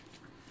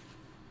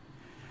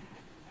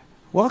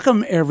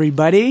Welcome,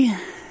 everybody.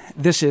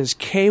 This is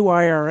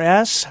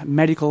KYRS,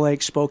 Medical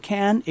Lake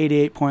Spokane,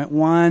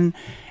 88.1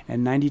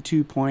 and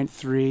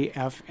 92.3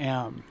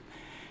 FM.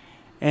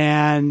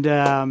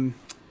 And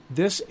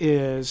this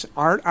is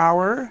Art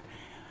Hour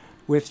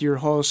with your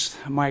host,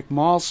 Mike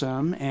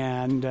Malsum,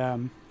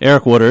 and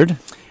Eric Woodard.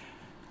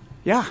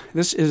 Yeah,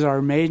 this is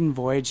our maiden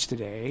voyage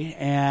today,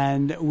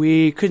 and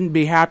we couldn't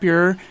be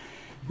happier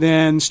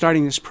than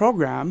starting this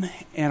program.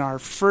 And our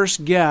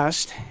first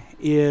guest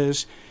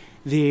is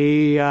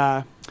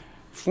the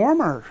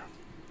former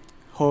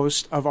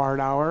host of Art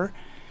Hour,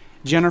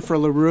 Jennifer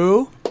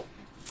LaRue.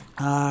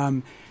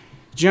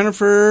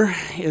 Jennifer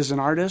is an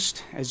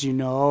artist, as you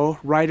know,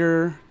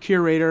 writer,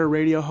 curator,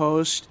 radio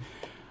host,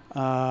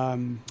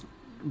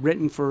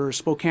 written for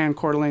Spokane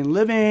Coeur d'Alene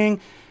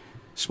Living,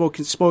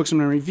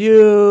 Spokesman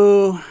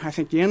Review, I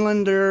think the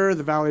Inlander,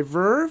 the Valley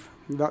Verve.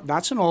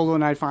 That's an old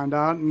one I found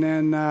out. And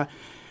then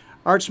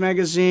Arts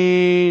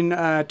Magazine,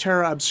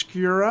 Terra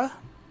Obscura.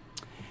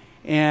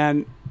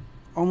 And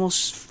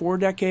almost 4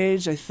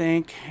 decades, I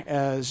think,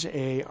 as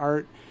a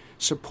art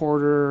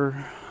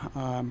supporter,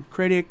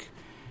 critic,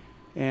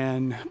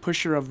 and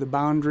pusher of the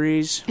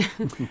boundaries.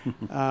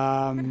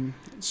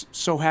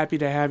 So happy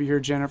to have you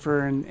here, Jennifer,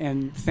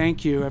 and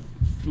thank you. If,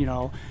 you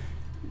know,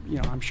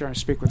 I'm sure I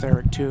speak with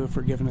Eric too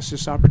for giving us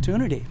this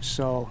opportunity.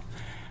 So,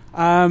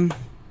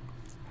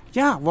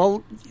 yeah,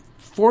 well,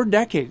 4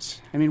 decades.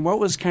 I mean, what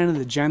was kind of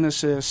the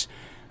genesis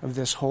of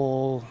this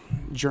whole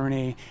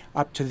journey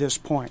up to this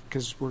point?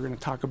 Because we're going to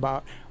talk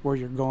about where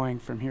you're going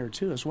from here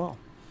too, as well.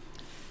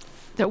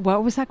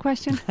 What was that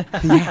question?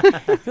 Yeah.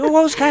 What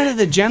was kind of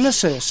the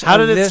genesis? How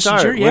did it this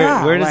start?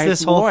 Where does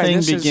this whole thing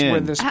this begin? Is where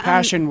this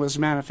passion was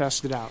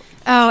manifested out.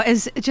 Oh,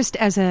 as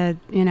a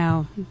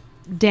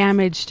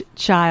damaged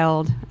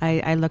child,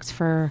 I looked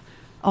for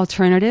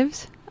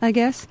alternatives, I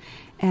guess,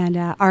 and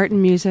art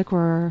and music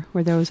were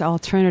those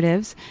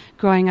alternatives.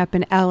 Growing up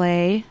in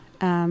LA,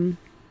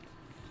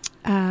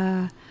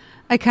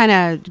 I kind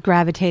of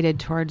gravitated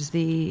towards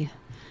the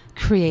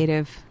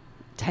creative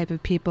type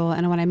of people.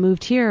 And when I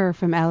moved here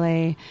from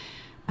LA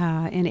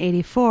in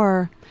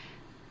 '84,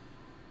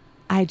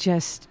 I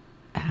just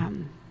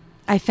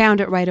I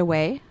found it right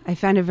away. I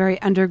found a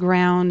very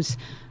underground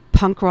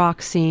punk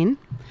rock scene.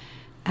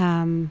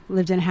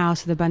 Lived in a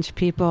house with a bunch of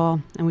people,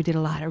 and we did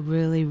a lot of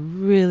really,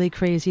 really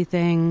crazy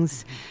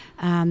things.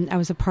 I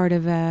was a part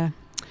of a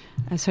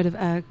sort of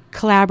a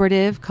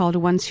collaborative called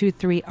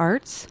 123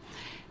 Arts.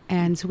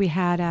 And so we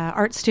had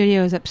art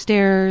studios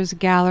upstairs,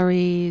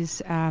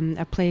 galleries,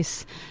 a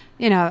place,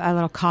 a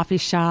little coffee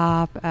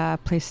shop, a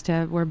place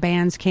where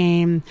bands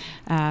came.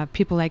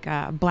 People like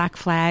Black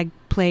Flag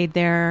played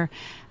there.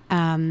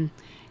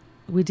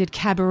 We did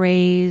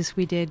cabarets.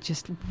 We did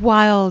just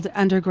wild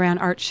underground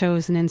art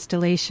shows and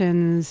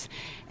installations.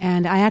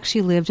 And I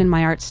actually lived in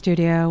my art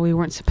studio. We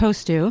weren't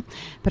supposed to,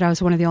 but I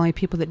was one of the only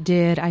people that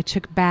did. I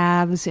took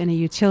baths in a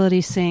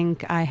utility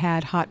sink. I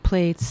had hot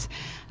plates,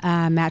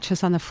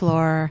 mattress on the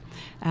floor,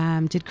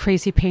 did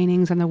crazy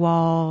paintings on the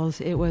walls.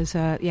 It was,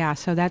 so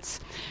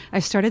I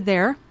started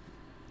there.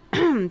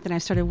 Then I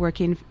started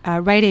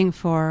writing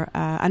for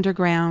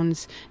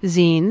underground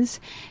zines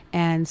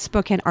and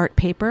Spokane Art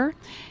Paper,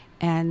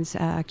 and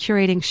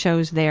curating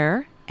shows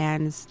there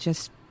and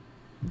just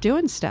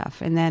doing stuff.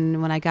 And then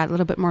when I got a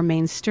little bit more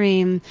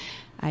mainstream,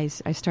 I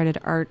started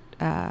art,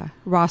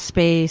 Raw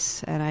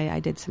Space, and I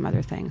did some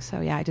other things.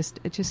 So yeah,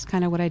 it's just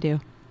kind of what I do.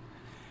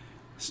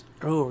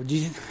 Oh,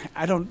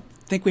 I don't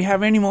think we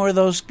have any more of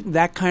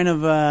that kind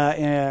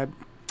of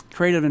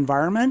creative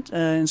environment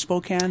in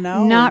Spokane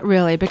now? Not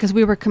really, because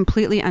we were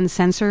completely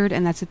uncensored,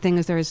 and that's the thing,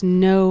 is there is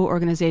no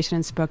organization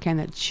in Spokane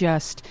that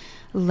just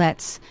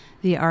lets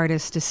the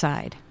artist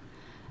decide.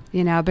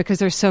 Because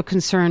they're so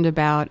concerned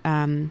about,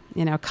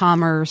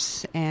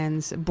 commerce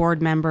and board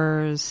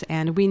members,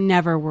 and we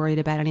never worried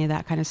about any of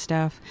that kind of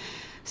stuff.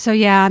 So,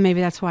 yeah,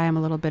 maybe that's why I'm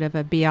a little bit of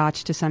a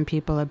biatch to some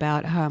people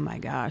about, oh, my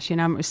gosh,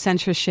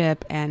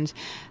 censorship and,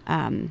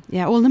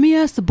 well, let me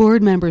ask the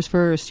board members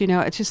first.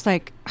 It's just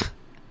like,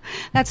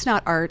 that's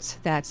not art,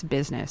 that's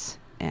business.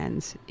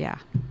 And, yeah,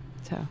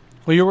 so...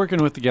 Well, you're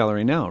working with the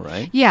gallery now,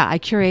 right? Yeah, I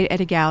curate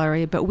at a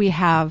gallery, but we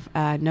have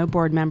no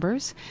board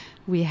members.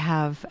 We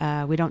have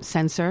we don't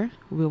censor.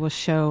 We will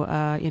show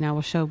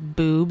we'll show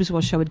boobs,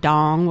 we'll show a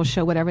dong, we'll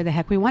show whatever the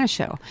heck we want to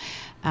show,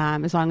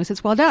 as long as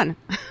it's well done.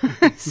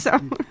 So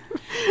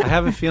I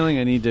have a feeling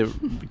I need to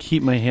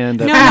keep my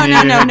hand up.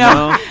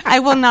 No. I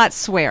will not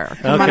swear.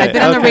 Come on, I've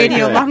been on the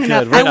radio long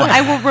enough.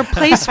 I will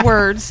replace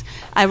words.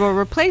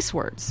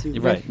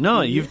 Right.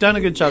 No, you've done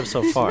a good job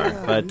so far.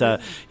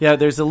 But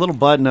there's a little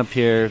button up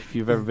here, if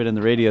you've ever been in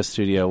the radio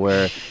studio,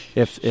 where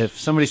if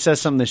somebody says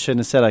something they shouldn't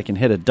have said, I can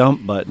hit a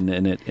dump button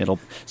and it'll.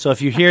 So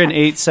if you hear an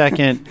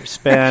 8-second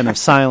span of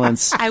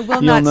silence, I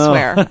will not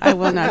swear. I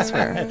will not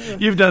swear.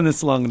 You've done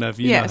this long enough.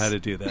 You know how to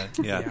do that.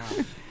 Yeah.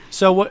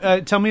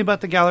 So tell me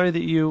about the gallery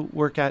that you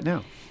work at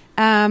now.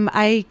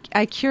 I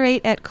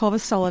curate at Culver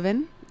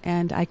Sullivan,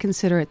 and I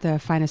consider it the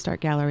finest art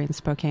gallery in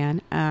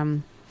Spokane.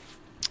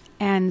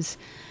 And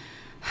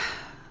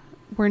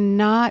we're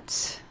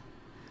not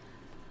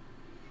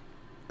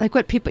like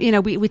what people,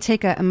 we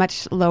take a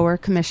much lower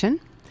commission.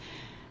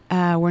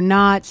 We're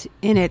not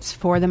in it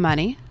for the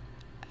money.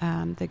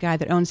 The guy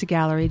that owns the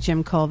gallery,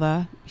 Jim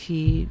Culva,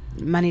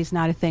 money's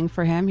not a thing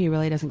for him. He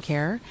really doesn't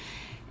care.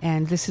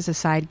 And this is a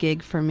side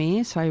gig for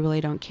me, so I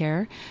really don't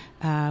care.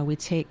 We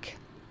take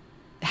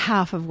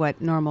half of what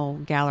normal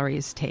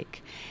galleries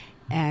take.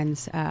 And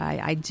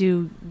I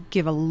do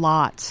give a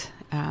lot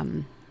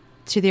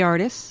to the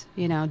artists,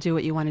 do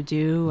what you want to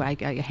do. I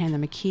hand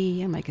them a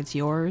key. I'm like, it's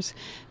yours.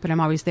 But I'm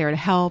always there to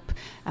help.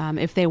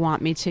 If they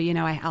want me to,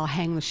 I'll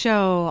hang the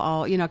show.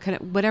 I'll, kind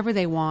of whatever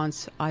they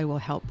want, I will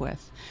help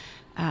with.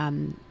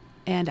 And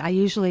I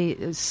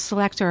usually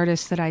select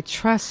artists that I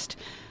trust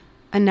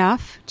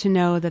enough to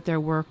know that their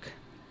work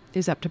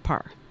is up to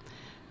par.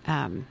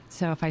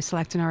 So if I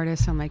select an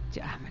artist, I'm like,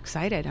 I'm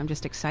excited. I'm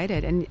just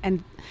excited.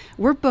 And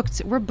we're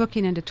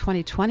booking into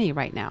 2020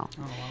 right now.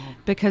 Oh, wow.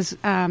 Because,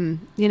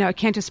 it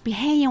can't just be,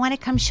 hey, you want to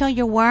come show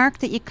your work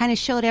that you kind of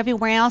showed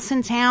everywhere else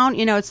in town?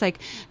 It's like,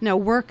 no,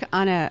 work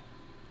on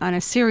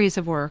a series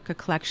of work, a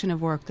collection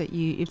of work that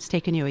it's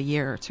taken you a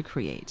year to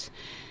create.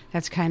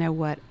 That's kind of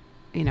what,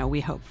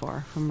 we hope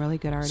for from really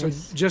good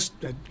artists. So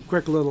just a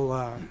quick little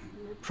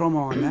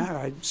promo on that.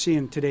 I see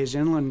in today's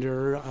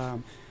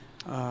Inlander,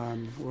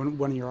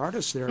 one of your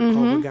artists there,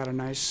 Culva, got a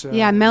nice...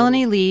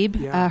 Melanie Lieb.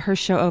 Yeah. Her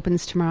show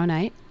opens tomorrow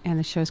night, and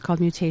the show is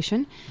called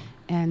Mutation.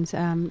 And,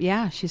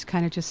 she's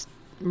kind of just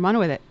run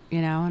with it,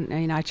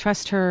 And, I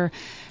trust her.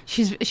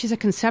 She's a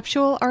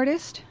conceptual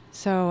artist.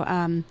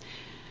 So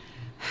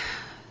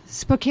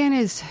Spokane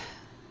is...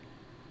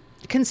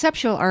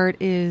 Conceptual art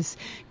is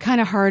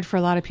kind of hard for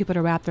a lot of people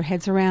to wrap their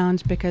heads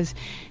around because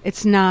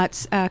it's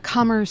not...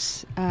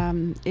 commerce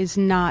is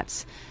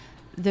not...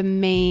 the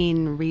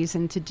main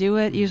reason to do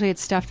it. Usually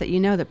it's stuff that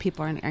that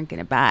people aren't going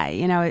to buy.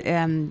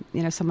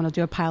 Someone will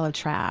do a pile of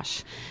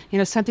trash.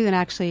 Something that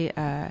actually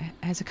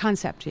has a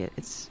concept. It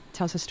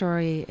tells a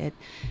story. It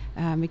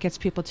gets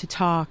people to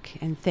talk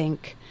and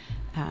think.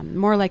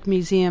 More like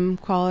museum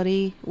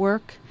quality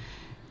work.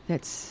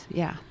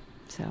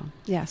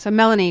 So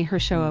Melanie, her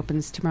show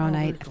opens tomorrow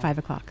night at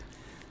 5:00.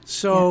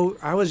 So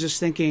I was just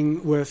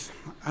thinking with,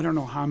 I don't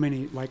know how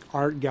many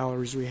art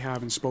galleries we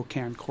have in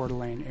Spokane, Coeur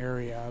d'Alene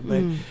area,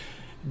 but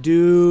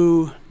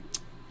do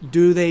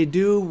they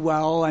do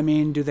well? I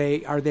mean,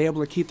 are they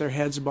able to keep their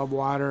heads above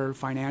water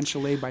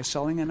financially by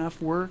selling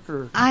enough work?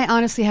 Or I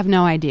honestly have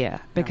no idea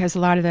because a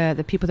lot of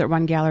the people that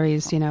run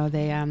galleries, they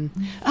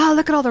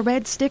look at all the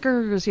red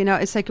stickers.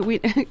 It's like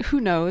who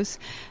knows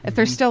if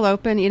they're still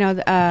open.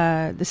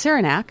 The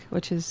Saranac,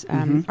 which is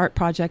Art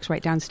Projects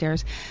right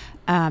downstairs,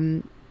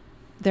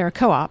 they're a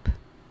co-op,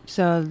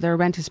 so their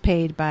rent is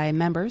paid by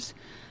members,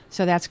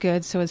 so that's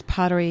good. So is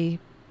Pottery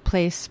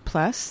Place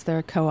Plus, they're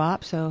a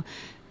co-op, so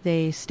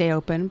they stay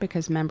open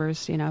because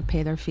members,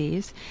 pay their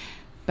fees.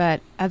 But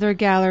other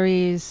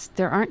galleries,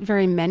 there aren't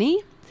very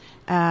many.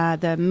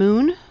 The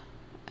Moon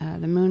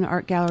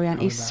Art Gallery on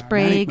East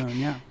Sprague.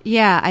 Moon,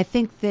 I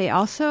think they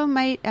also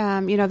might,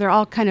 they're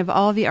all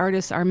all the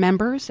artists are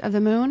members of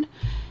the Moon.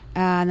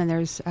 And then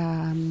there's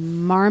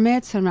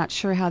Marmots. I'm not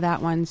sure how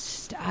that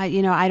one's, I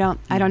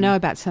don't know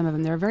about some of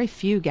them. There are very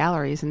few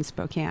galleries in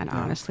Spokane,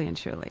 honestly and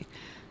truly.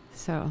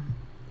 So,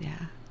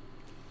 yeah.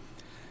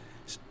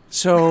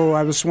 So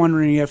I was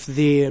wondering if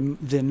the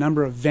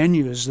number of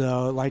venues,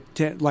 though,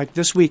 like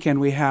this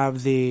weekend we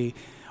have the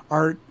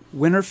Art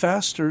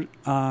Winterfest, or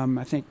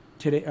I think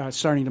today,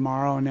 starting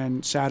tomorrow, and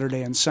then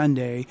Saturday and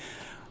Sunday.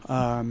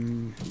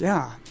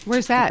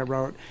 Where's that? I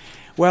wrote.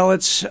 Well,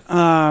 it's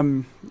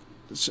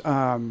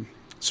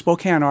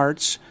Spokane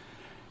Arts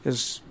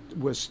is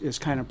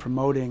kind of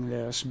promoting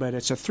this, but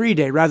it's a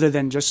 3-day rather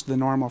than just the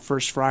normal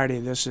first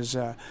Friday. This is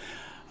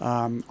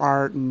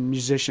art and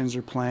musicians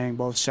are playing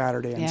both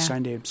Saturday and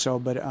Sunday. So,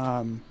 but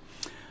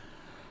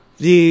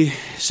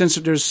since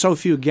there's so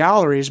few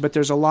galleries, but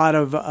there's a lot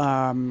of there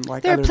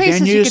other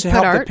venues to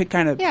help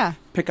to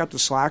pick up the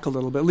slack a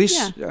little bit. At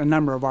least a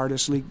number of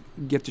artists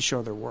get to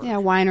show their work. Yeah,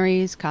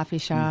 wineries, coffee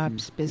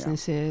shops,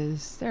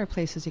 businesses. There are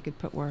places you could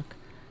put work.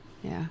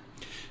 Yeah.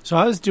 So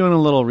I was doing a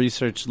little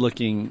research,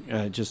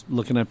 just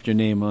looking up your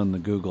name on the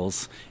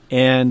Googles,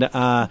 and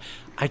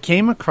I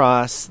came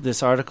across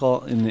this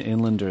article in the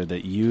Inlander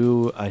that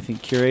you, I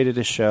think, curated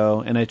a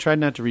show, and I tried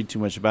not to read too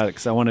much about it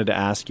because I wanted to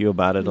ask you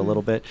about it a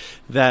little bit,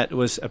 that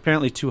was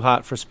apparently too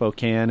hot for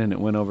Spokane, and it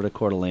went over to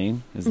Coeur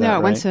d'Alene. Is that right? No,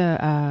 it went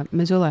to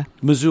Missoula.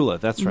 Missoula,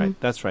 that's right.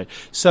 That's right.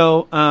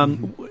 So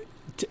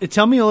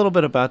tell me a little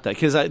bit about that,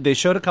 because they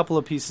showed a couple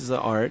of pieces of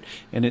art,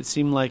 and it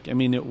seemed like,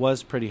 it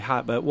was pretty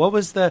hot. But what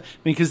was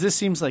because this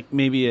seems like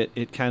maybe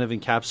it kind of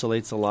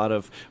encapsulates a lot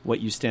of what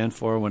you stand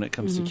for when it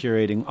comes to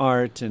curating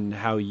art and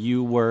how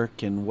you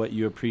work and what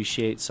you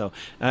appreciate. So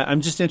I'm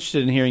just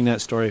interested in hearing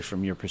that story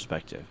from your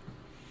perspective.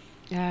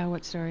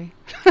 What story?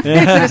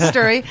 The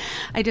story.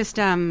 I just,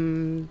 I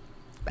don't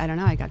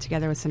know, I got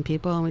together with some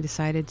people and we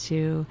decided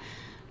to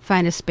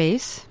find a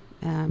space,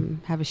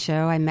 have a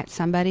show. I met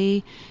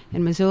somebody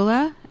in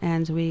Missoula,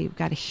 and we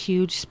got a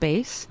huge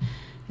space.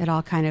 it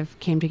all kind of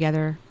came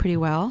together pretty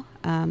well.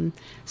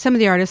 Some of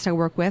the artists I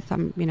work with, I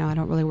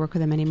don't really work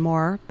with them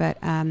anymore, but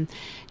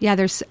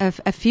there's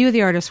a few of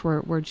the artists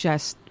were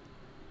just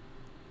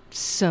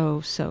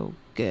so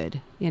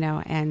good,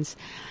 and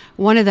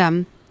one of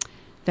them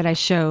that I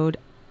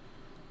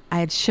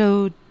had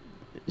showed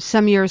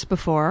some years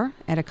before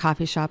at a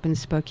coffee shop in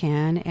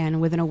Spokane,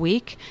 and within a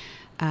week,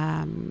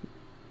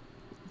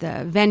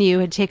 the venue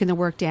had taken the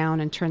work down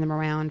and turned them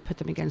around, put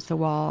them against the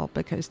wall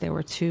because they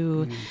were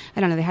too,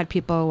 I don't know, they had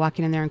people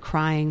walking in there and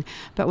crying.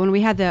 But when we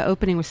had the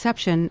opening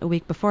reception a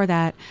week before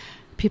that,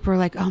 people were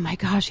like, oh my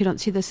gosh, you don't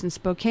see this in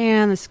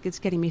Spokane. It's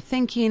getting me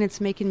thinking. It's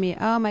making me,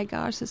 oh my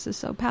gosh, this is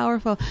so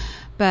powerful.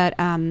 But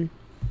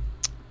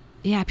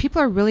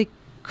people are really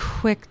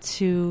quick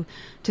to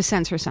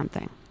censor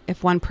something.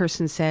 If one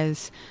person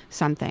says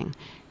something,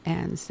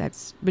 and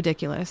that's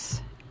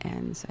ridiculous,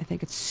 and I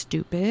think it's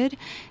stupid,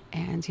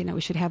 and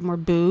we should have more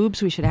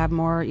boobs, we should have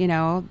more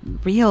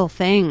real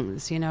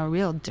things,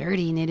 real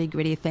dirty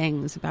nitty-gritty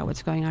things about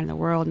what's going on in the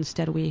world.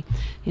 Instead we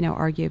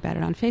argue about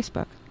it on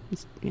Facebook. I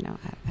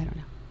don't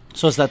know.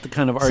 So is that the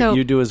kind of art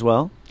you do as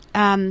well?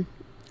 I'm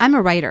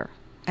a writer.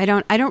 I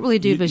don't really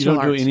do visual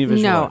art. You don't do any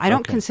visual art? No, I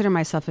don't consider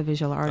myself a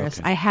visual artist.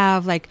 Okay. I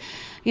have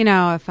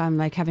if I'm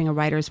having a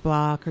writer's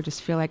block or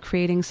just feel like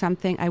creating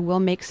something, I will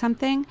make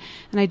something.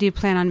 And I do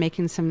plan on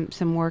making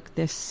some work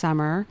this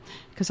summer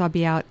because I'll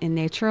be out in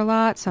nature a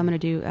lot. So I'm going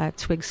to do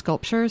twig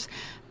sculptures.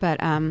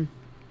 But I'm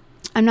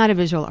not a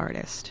visual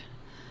artist.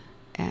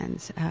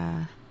 And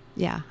I'm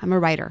a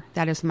writer.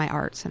 That is my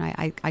arts. And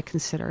I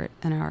consider it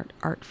an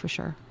art for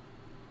sure.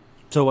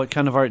 So what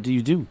kind of art do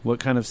you do? What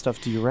kind of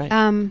stuff do you write?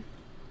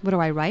 What do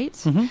I write?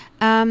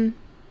 Mm-hmm.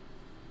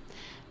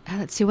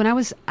 Let's see.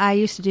 I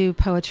used to do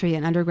poetry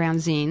in underground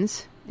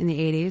zines in the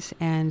 80s,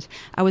 and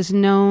I was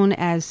known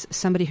as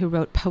somebody who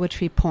wrote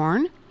poetry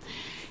porn.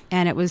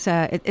 And it was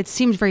it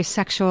seemed very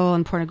sexual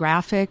and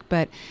pornographic,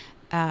 but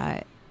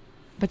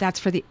that's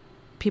for the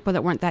people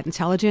that weren't that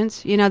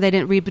intelligent. They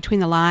didn't read between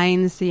the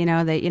lines.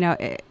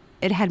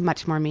 It had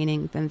much more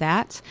meaning than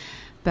that.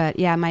 But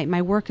yeah,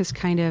 my work is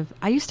kind of,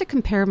 I used to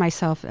compare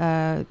myself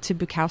to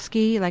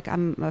Bukowski, like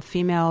I'm a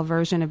female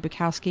version of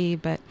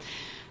Bukowski, but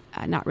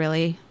not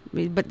really.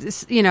 But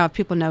this, if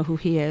people know who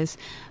he is.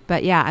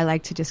 But yeah, I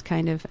like to just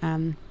kind of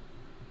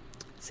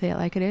say it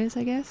like it is,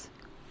 I guess.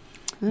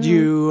 Do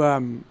you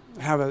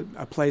have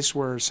a place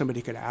where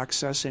somebody could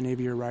access any of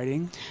your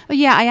writing? Oh,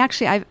 yeah,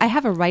 I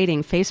have a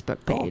writing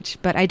Facebook page,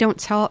 but I don't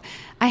tell.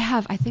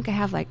 I think I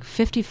have like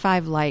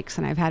 55 likes,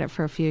 and I've had it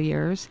for a few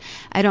years.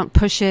 I don't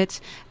push it.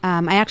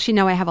 I actually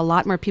know I have a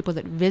lot more people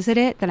that visit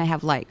it than I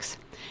have likes.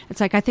 It's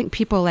like I think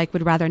people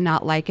would rather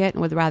not like it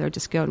and would rather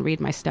just go and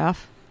read my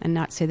stuff and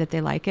not say that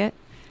they like it,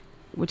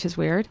 which is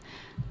weird.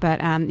 But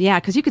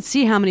because you could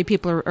see how many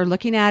people are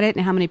looking at it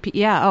and how many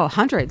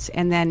hundreds.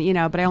 And then,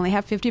 but I only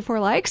have 54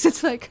 likes.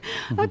 It's like,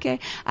 okay.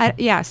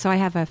 So I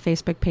have a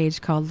Facebook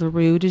page called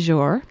LaRue du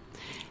Jour,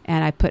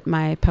 and I put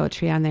my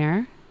poetry on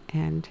there.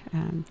 And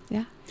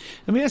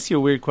Let me ask you a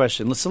weird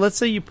question. So let's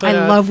say you put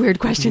I love weird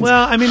questions.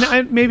 Well, I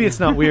mean, maybe it's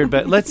not weird,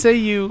 but let's say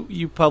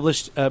you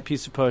published a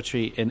piece of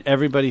poetry and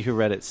everybody who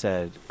read it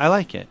said, I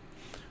like it.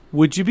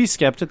 Would you be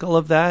skeptical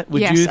of that?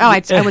 Yes.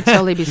 I would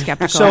totally be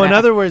skeptical. So in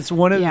other words,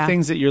 one of the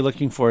things that you're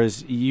looking for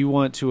is you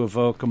want to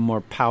evoke a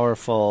more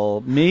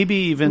powerful, maybe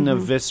even a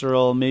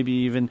visceral, maybe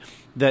even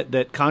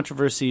that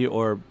controversy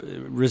or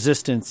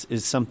resistance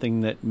is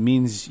something that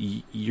means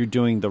you're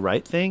doing the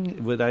right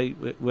thing. Would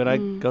I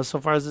go so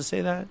far as to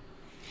say that?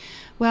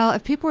 Well,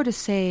 if people were to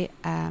say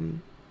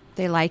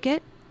they like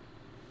it,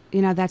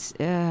 that's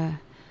a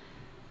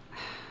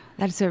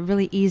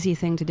really easy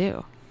thing to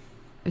do.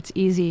 It's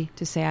easy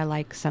to say I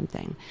like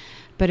something.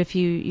 But if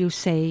you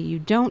say you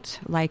don't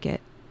like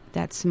it,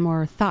 that's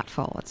more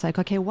thoughtful. It's like,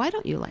 okay, why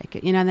don't you like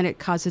it? And then it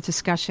causes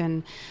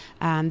discussion.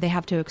 They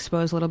have to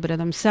expose a little bit of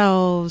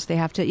themselves. They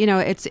have to,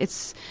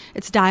 it's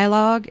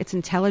dialogue, it's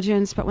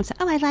intelligence. But once,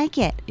 I like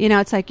it.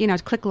 It's like,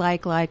 click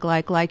like.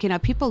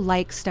 People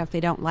like stuff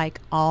they don't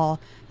like all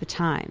the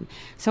time.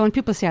 So when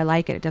people say I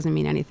like it, it doesn't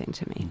mean anything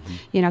to me.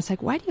 Mm-hmm. It's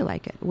like, why do you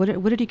like it? What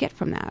did you get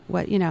from that?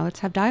 Let's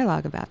have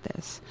dialogue about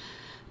this.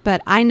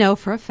 But I know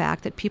for a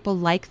fact that people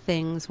like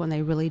things when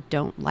they really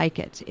don't like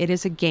it. It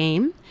is a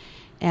game,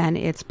 and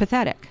it's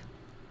pathetic.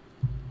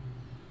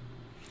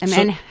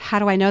 And how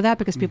do I know that?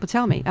 Because people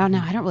tell me, oh,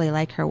 no, I don't really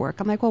like her work.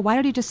 I'm like, well, why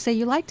don't you just say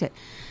you liked it?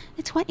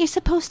 It's what you're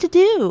supposed to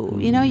do.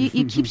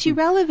 It keeps you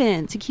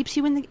relevant. It keeps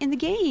you in the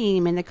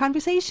game, in the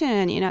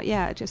conversation.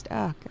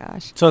 Oh,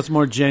 gosh. So it's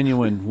more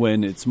genuine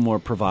when it's more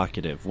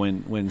provocative,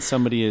 when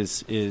somebody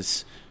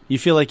is you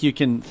feel like you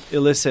can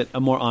elicit a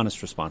more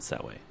honest response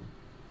that way.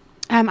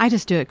 I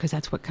just do it because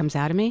that's what comes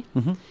out of me.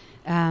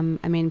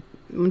 Mm-hmm.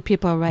 When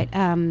people write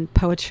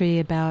poetry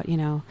about,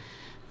 the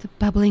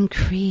bubbling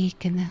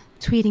creek and the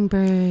tweeting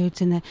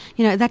birds and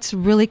that's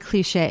really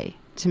cliche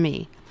to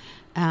me.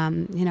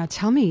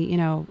 Tell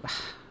me,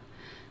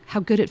 how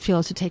good it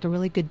feels to take a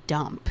really good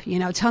dump.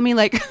 Tell me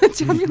like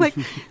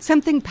something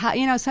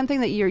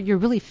something that you're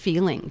really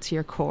feeling to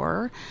your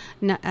core.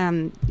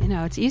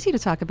 It's easy to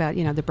talk about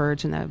the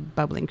birds in the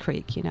bubbling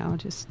creek.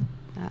 Just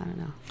I don't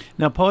know.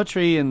 Now,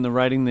 poetry and the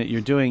writing that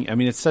you're doing, I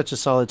mean, it's such a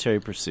solitary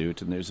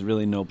pursuit, and there's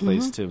really no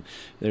place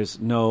there's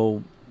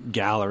no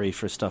gallery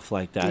for stuff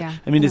like that. Yeah.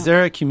 I mean, is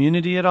there a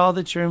community at all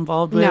that you're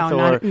involved with?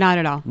 No, not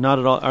at all. Not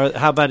at all. Or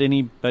how about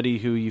anybody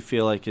who you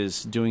feel like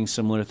is doing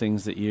similar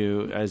things that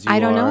you I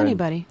don't know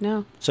anybody,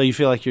 no. So you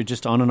feel like you're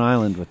just on an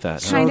island with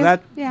that? So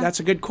that's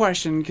a good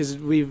question, because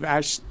we've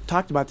actually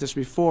talked about this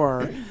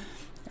before,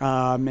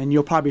 and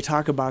you'll probably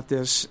talk about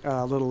this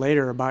a little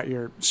later about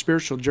your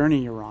spiritual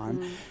journey you're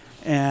on.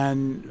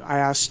 And I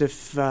asked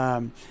if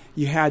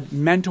you had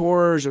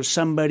mentors or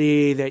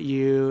somebody that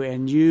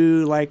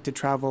you like to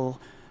travel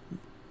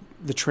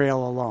the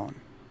trail alone.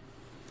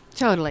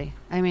 Totally.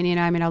 I mean,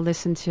 I'll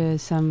listen to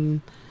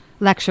some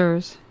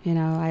lectures.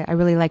 I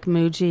really like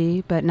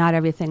Mooji, but not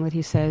everything that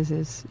he says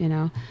is,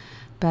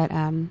 But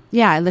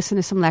I listen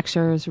to some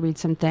lectures, read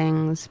some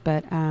things,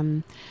 but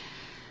I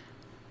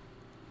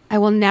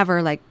will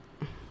never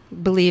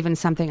believe in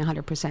something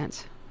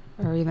 100%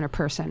 or even a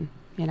person.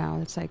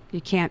 It's like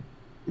you can't.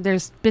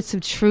 There's bits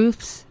of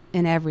truths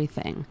in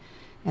everything,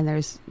 and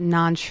there's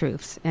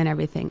non-truths in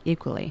everything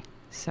equally.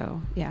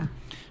 So, yeah.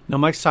 Now,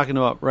 Mike's talking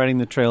about writing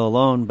the trail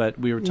alone, but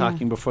we were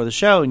talking before the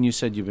show, and you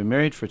said you've been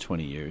married for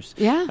 20 years.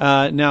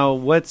 Yeah. Now,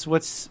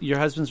 what's your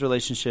husband's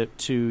relationship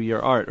to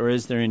your art, or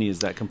is there any? Is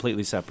that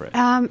completely separate?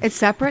 It's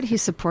separate. He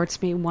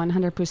supports me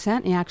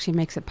 100%. He actually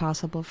makes it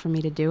possible for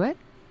me to do it.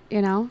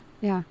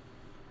 Yeah.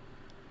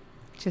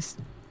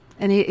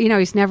 And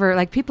he's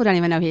never people don't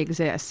even know he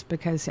exists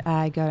because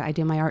I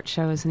do my art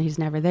shows and he's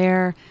never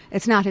there.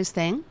 It's not his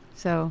thing.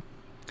 So,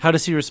 how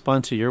does he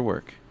respond to your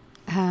work?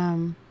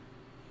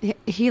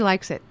 He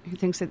likes it. He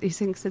thinks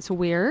it's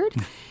weird.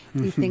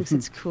 He thinks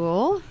it's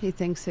cool. He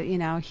thinks that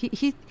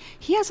he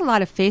has a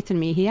lot of faith in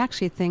me. He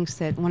actually thinks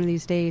that one of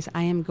these days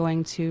I am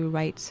going to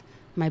write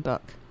my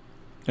book.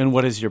 And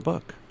what is your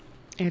book?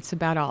 It's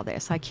about all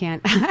this. I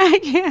can't.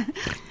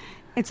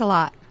 It's a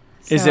lot.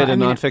 Is it a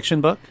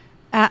nonfiction book?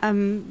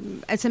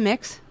 It's a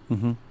mix.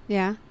 Mm-hmm.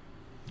 Yeah.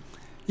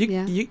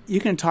 You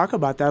can talk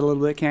about that a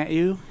little bit, can't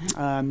you?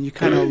 You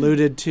kind of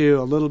alluded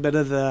to a little bit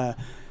of the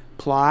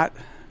plot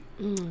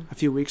a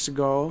few weeks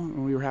ago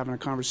when we were having a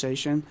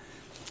conversation.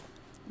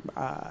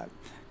 Kind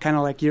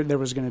of like there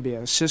was going to be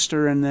a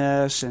sister in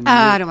this. And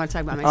I don't want to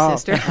talk about my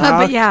sister.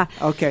 But yeah.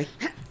 Okay.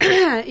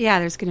 Yeah,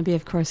 there's going to be,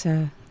 of course,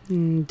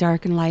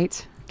 dark and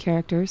light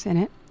characters in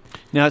it.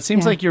 Now, it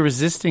seems like you're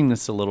resisting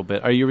this a little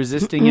bit. Are you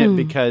resisting it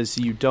because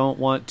you don't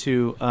want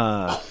to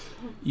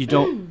you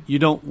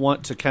don't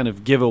want to kind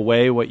of give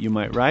away what you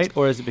might write,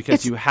 or is it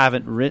because you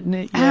haven't written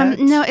it yet?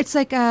 No, it's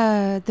like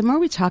the more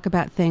we talk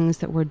about things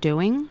that we're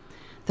doing,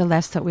 the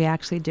less that we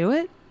actually do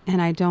it.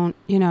 And I don't,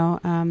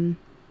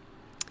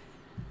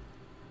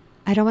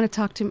 I don't want to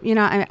talk to,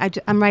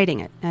 I'm writing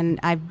it, and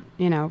I've,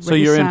 So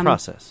you're in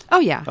process? Oh,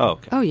 yeah. Oh,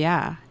 okay. Oh,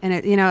 yeah. And,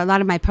 a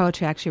lot of my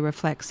poetry actually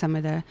reflects some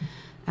of the,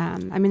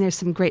 there's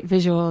some great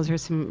visuals,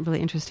 there's some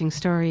really interesting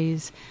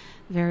stories,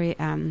 very,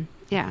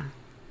 yeah.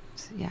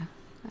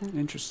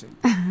 Interesting.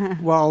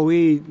 Well,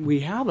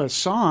 we have a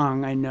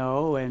song, I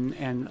know,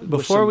 and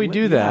before we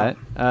do that,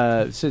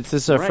 since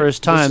this is our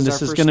first time,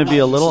 this is going to be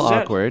a little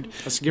awkward.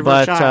 Let's give her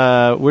a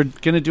shot. We're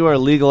going to do our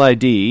legal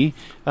ID.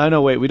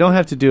 No, wait, we don't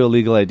have to do a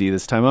legal ID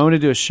this time. I want to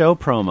do a show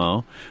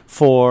promo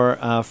for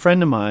a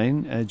friend of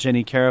mine,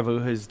 Jenny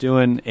Caravu, who's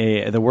doing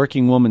the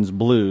Working Woman's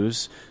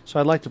Blues. So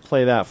I'd like to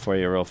play that for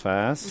you real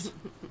fast.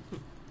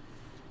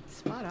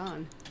 Spot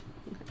on.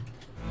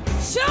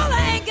 Sure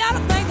ain't got a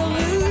thing to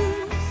lose.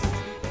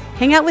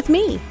 Hang out with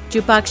me,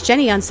 Jukebox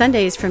Jenny, on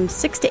Sundays from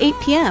 6 to 8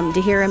 p.m.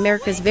 to hear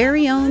America's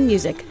very own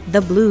music,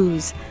 the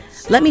blues.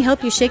 Let me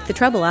help you shake the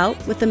trouble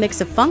out with a mix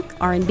of funk,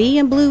 R&B,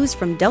 and blues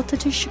from Delta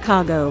to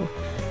Chicago.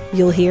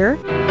 You'll hear...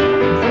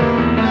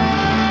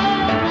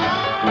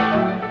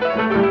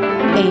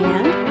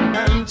 And...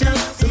 I'm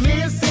just a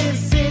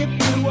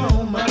Mississippi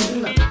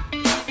woman.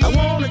 I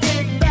want to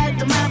get back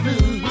to my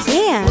blues.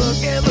 And...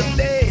 Work every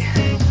day,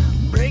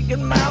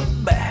 breaking my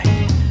back,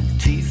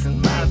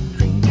 chasing my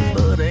dreams,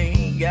 but I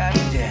ain't got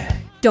jack.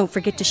 Don't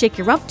forget to shake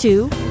your rump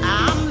too.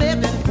 I'm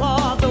living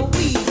for the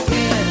weekend.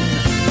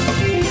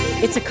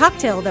 It's a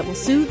cocktail that will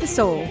soothe the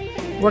soul.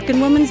 Working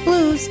Woman's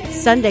Blues,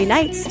 Sunday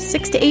nights,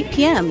 6 to 8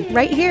 p.m.,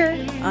 right here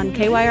on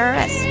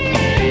KYRS.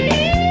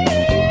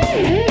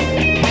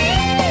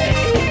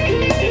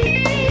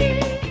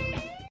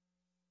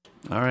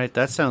 All right,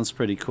 that sounds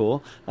pretty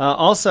cool.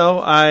 Also,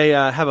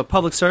 I have a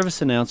public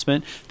service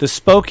announcement. The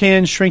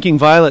Spokane Shrinking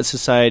Violet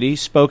Society,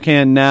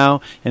 Spokane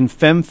Now, and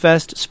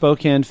FemFest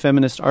Spokane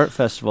Feminist Art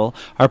Festival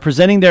are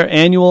presenting their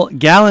annual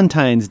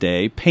Galentine's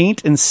Day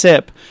Paint and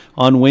Sip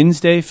on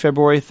Wednesday,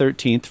 February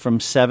 13th from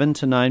 7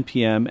 to 9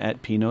 p.m.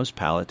 at Pino's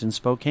Palette in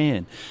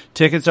Spokane.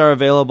 Tickets are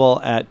available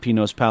at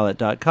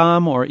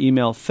pinospalette.com or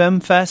email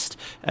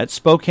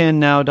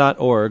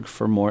femfest@spokanenow.org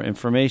for more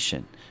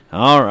information.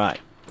 All right.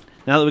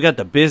 Now that we got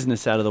the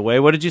business out of the way,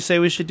 what did you say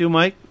we should do,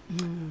 Mike?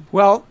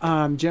 Well,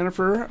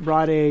 Jennifer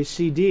brought a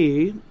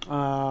CD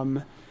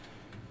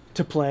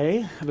to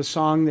play of a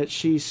song that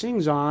she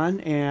sings on,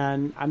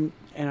 and I'm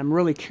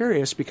really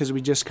curious because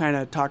we just kind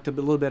of talked a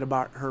little bit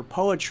about her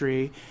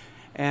poetry,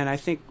 and I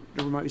think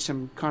there might be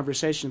some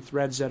conversation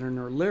threads that are in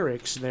her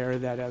lyrics there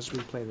that as we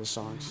play the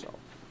song. So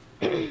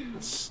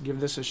let's give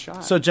this a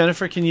shot. So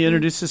Jennifer, can you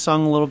introduce the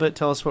song a little bit?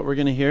 Tell us what we're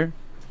going to hear.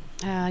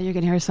 You're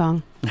going to hear a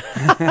song.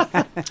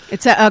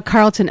 It's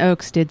Carlton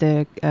Oakes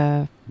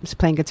was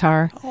playing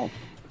guitar. Oh.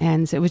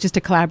 And it was just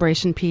a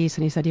collaboration piece,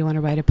 and he said, "You want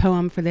to write a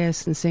poem for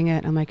this and sing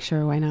it?" I'm like,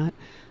 "Sure, why not?"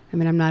 I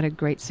mean, I'm not a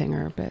great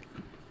singer, but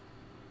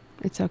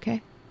it's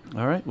okay.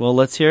 All right. Well,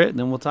 let's hear it, and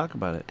then we'll talk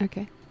about it.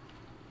 Okay.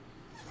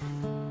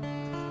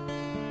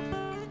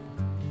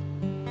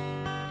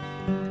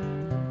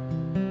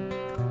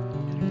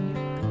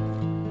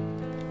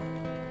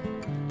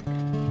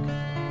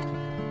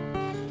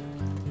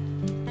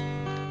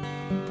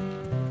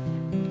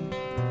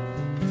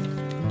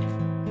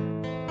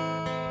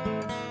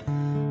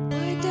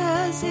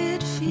 Does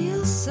it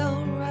feel so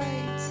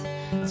right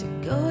to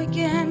go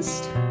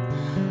against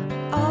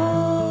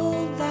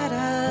all that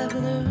I've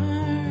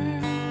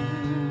learned?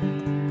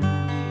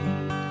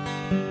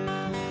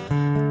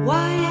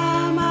 Why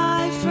am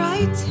I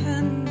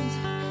frightened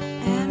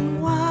and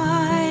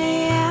why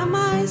am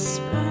I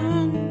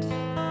spurned?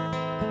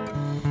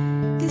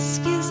 This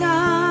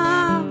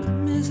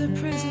schism is a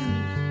prison,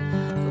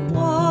 the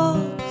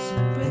walls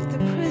break the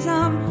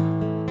prism,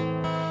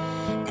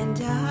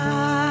 and I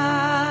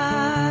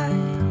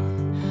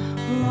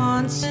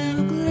want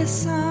to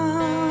glisten.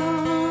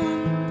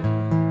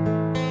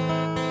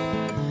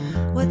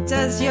 What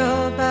does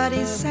your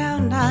body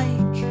sound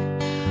like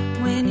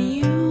when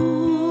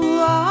you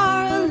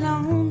are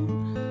alone?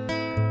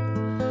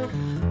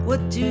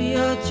 What do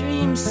your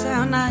dreams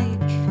sound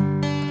like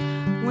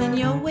when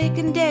your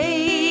waking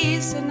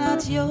days are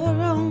not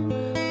your own?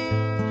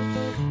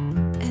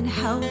 And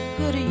how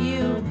good are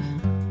you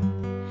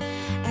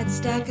at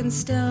stacking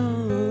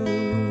stone?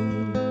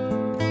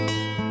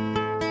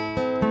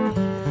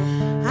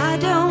 I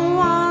don't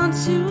want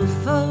to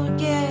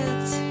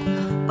forget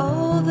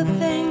all the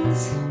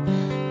things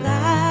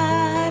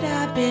that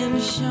I've been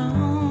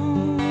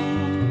shown,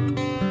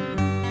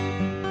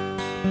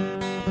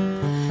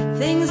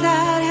 things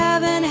that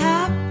haven't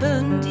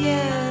happened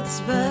yet,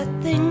 but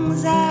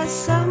things I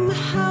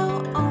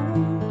somehow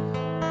own.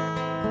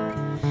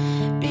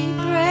 Be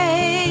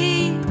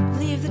brave,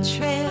 leave the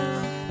trail,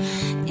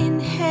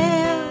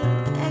 inhale,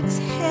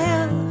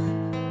 exhale,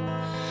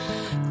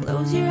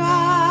 close your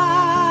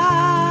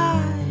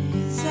eyes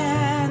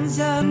and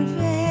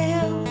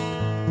unveil.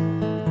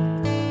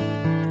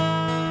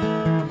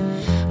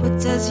 What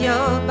does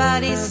your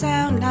body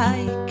sound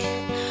like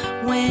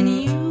when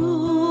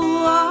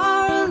you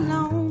are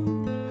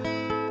alone?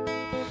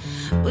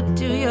 What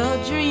do your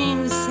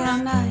dreams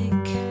sound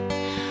like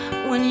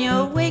when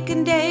your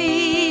waking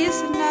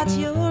days are not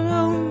your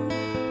own?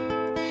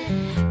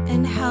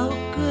 And how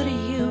good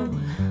are you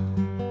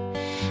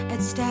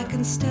at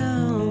stacking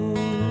stones?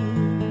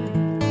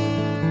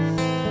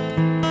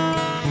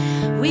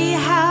 We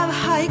have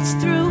hiked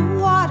through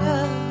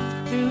water,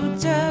 through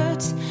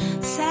dirt,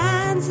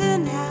 sands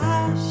and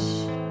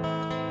ash,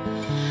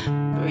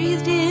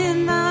 breathed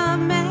in the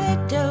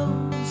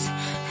meadows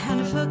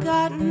and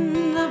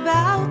forgotten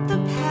about the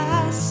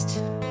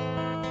past.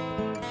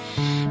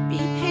 Be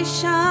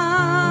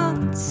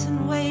patient and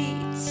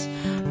wait,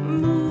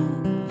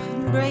 move,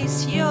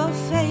 embrace your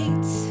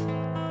fate.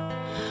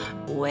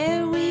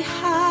 Where we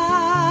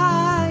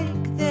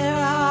hike, there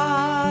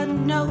are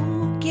no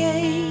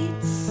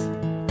gates.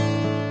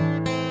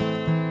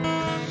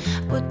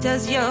 What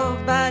does your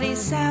body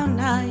sound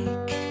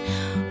like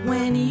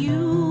when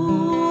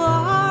you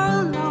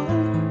are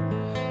alone?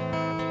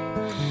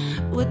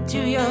 What do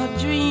your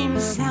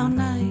dreams sound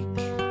like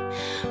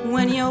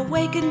when your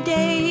waking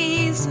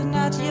days are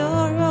not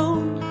your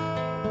own?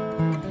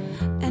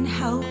 And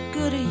how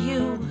good are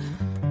you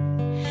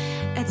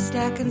at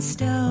stacking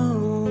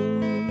stones?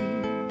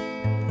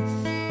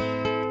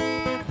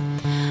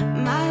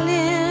 My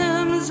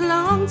limbs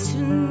long to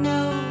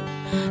know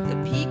the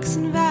peaks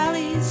and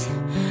valleys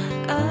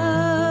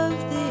of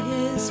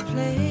this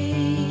place.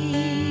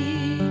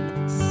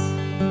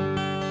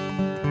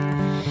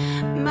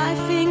 My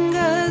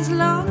fingers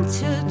long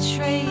to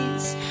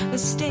trace the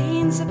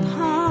stains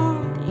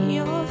upon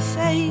your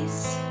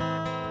face.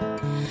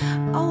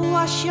 I'll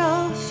wash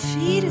your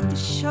feet at the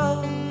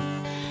shore.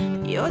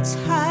 You're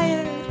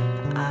tired,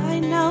 I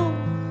know.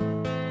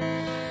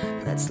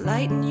 Let's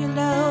lighten your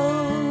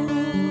load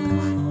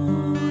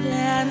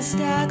and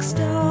stack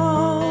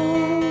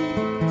stones.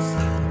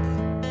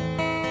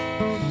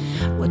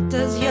 What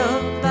does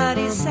your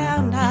body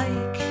sound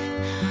like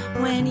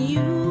when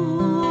you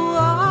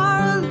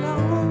are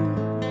alone?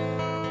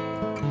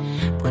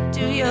 What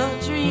do your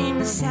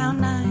dreams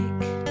sound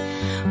like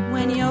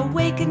when your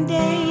waking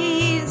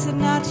days are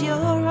not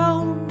your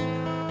own?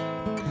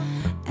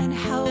 And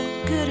how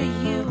good are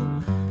you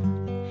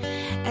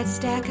at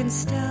stacking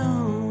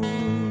stones?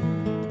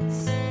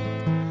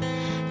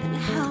 And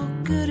how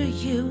good are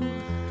you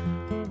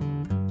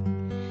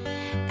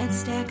at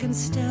stacking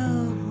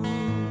stones?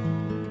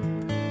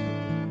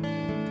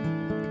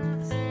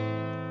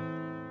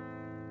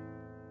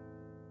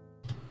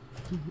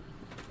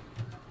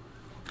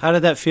 How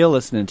did that feel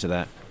listening to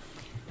that?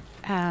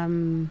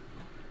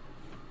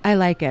 I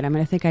like it. I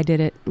mean, I think I did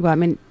it. Well, I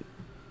mean,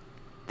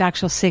 the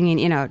actual singing,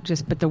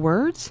 but the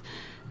words.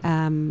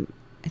 I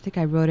think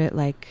I wrote it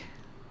like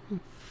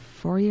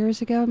 4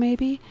 years ago,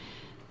 maybe,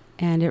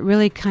 and it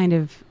really kind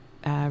of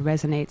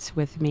resonates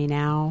with me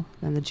now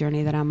and the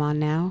journey that I'm on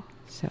now.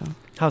 So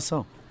how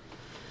so?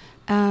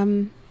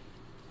 I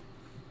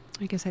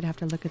guess I'd have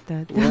to look at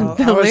the Well,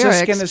 the I was lyrics.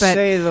 just going to but,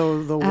 say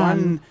the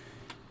one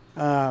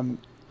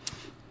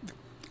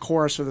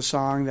chorus of the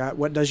song, that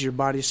what does your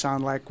body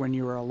sound like when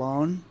you are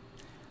alone?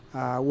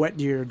 What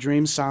do your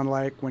dreams sound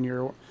like when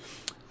your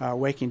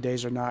waking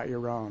days are not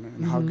your own?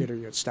 And how good are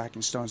you at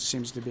stacking stones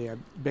seems to be a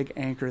big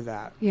anchor to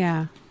that.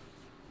 Yeah.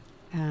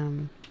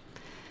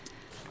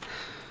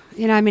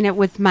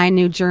 With my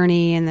new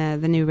journey and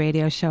the new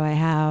radio show I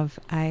have,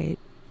 I'm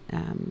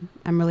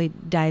really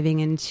diving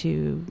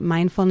into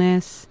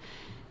mindfulness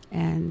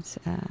and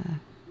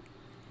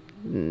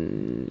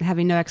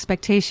having no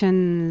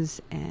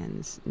expectations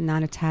and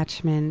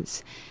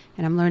non-attachments.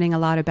 And I'm learning a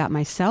lot about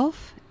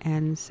myself,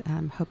 and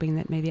I'm hoping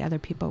that maybe other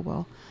people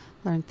will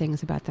learn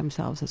things about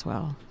themselves as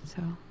well.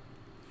 So,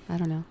 I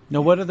don't know.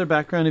 Now, what other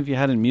background have you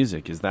had in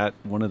music? Is that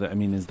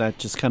is that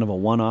just kind of a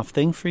one-off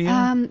thing for you?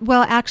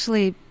 Well,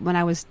 actually, when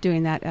I was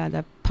doing that,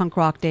 the punk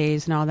rock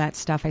days and all that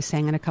stuff, I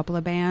sang in a couple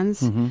of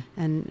bands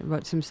and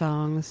wrote some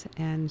songs.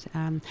 And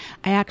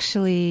I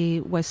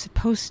actually was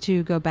supposed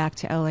to go back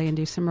to LA and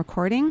do some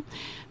recording,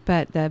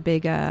 but the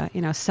big,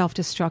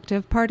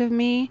 self-destructive part of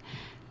me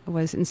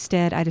was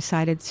instead I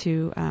decided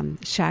to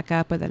shack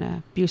up with an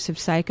abusive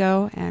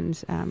psycho and,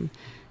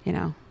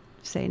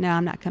 say, no,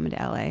 I'm not coming to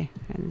LA.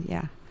 And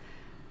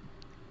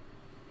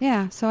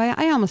yeah, so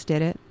I almost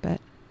did it, but.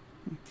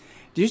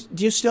 Do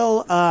you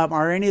still,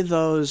 are any of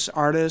those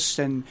artists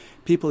and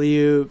people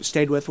you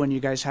stayed with when you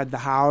guys had the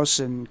house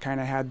and kind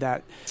of had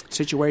that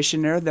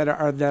situation there that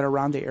are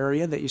around the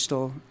area that you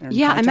still are in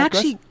Yeah, I'm contact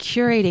actually with?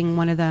 curating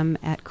one of them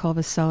at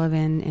Culvis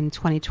Sullivan in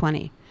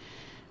 2020.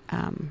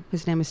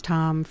 His name is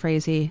Tom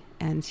Frazee,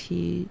 and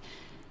he,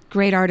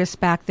 great artist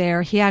back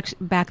there.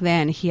 Back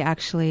then he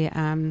actually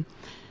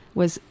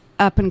was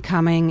up and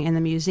coming in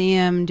the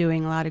museum,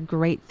 doing a lot of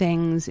great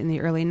things in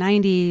the early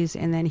 90s,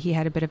 and then he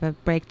had a bit of a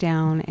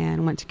breakdown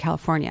and went to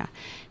California.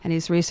 And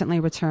he's recently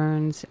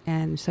returned,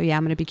 and so,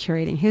 I'm going to be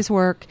curating his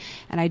work.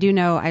 And I do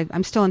know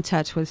I'm still in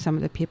touch with some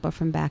of the people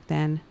from back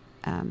then.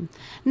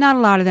 Not a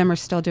lot of them are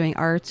still doing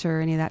arts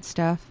or any of that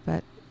stuff,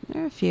 but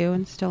there are a few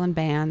and still in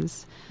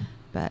bands.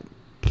 But,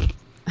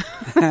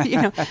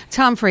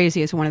 Tom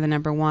Frazee is one of the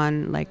number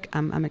one. Like,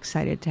 I'm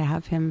excited to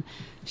have him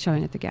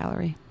showing at the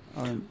gallery.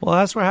 Well,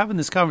 as we're having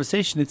this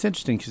conversation, it's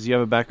interesting because you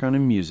have a background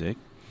in music,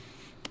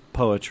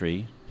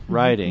 poetry,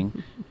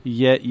 writing,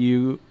 yet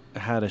you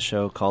had a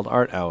show called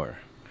Art Hour.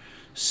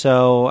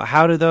 So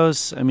how do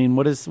those,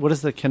 what is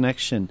the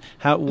connection?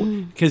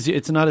 Because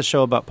it's not a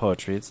show about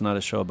poetry, it's not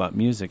a show about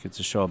music, it's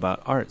a show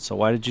about art. So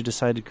why did you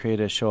decide to create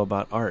a show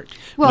about art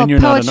well, when you're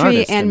not an poetry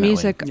artist and in that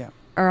music way?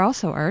 are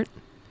also art.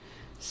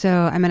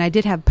 So, I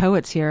did have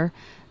poets here,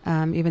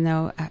 even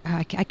though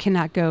I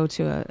cannot go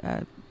to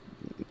a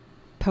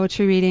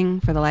poetry reading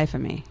for the life of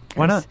me.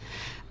 Why not?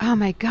 Oh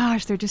my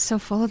gosh, they're just so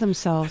full of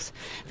themselves.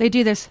 They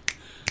do this.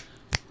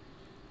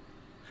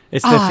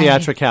 It's the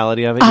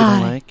theatricality of it you don't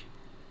like?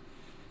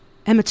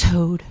 I'm a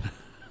toad.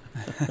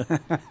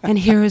 And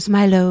here is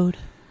my load.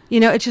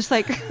 It's just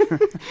like,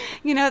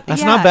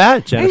 That's not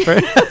bad, Jennifer.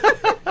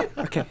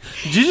 Okay.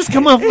 Did you just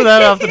come up with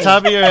that off the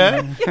top of your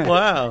head?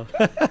 Wow.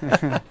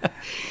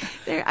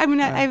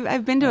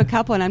 I've been to a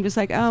couple, and I'm just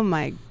like, oh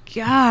my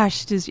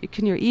gosh,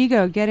 can your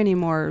ego get any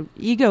more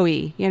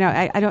ego-y?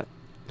 I don't.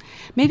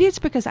 Maybe it's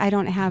because I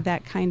don't have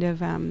that kind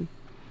of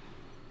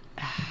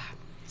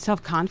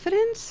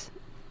self-confidence.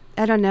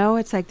 I don't know.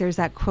 It's like there's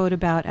that quote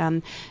about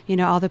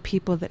all the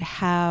people that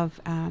have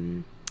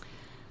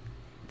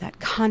that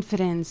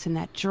confidence and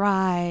that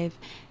drive,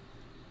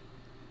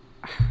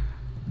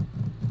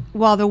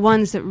 while the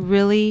ones that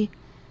really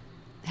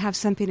have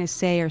something to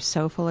say are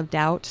so full of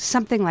doubt.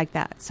 Something like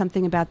that.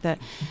 Something about the,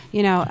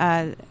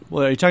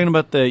 well, are you talking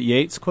about the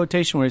Yeats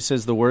quotation where he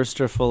says the worst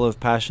are full of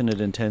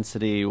passionate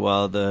intensity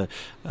while the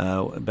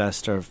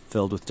best are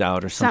filled with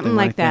doubt or something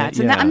like that?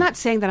 So I'm not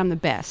saying that I'm the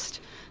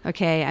best.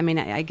 Okay.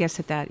 I guess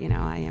that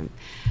I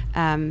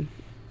am.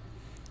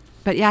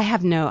 But yeah,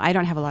 I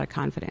don't have a lot of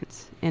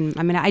confidence. And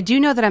I do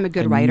know that I'm a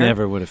good writer. I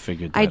never would have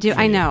figured that. I do.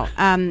 For I you. know.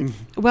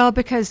 Well,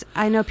 because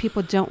I know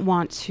people don't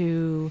want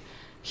to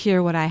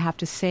hear what I have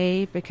to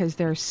say because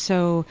they're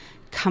so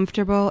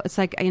comfortable. It's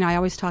like, I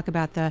always talk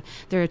about there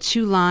are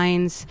two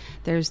lines.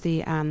 There's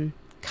the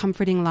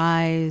comforting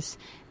lies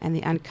and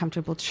the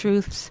uncomfortable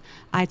truths.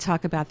 I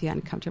talk about the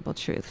uncomfortable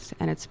truths,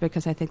 and it's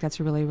because I think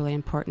that's really, really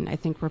important. I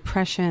think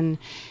repression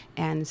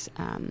and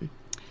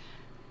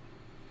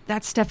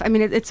that stuff.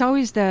 It's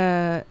always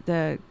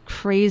the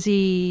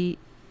crazy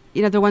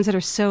the ones that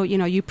are so,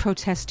 you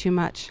protest too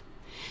much.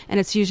 And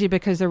it's usually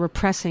because they're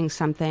repressing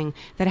something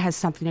that has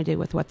something to do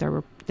with what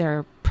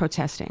they're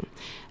protesting.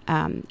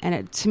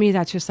 And to me,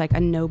 that's just like a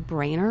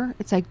no-brainer.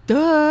 It's like,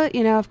 duh,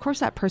 of course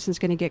that person's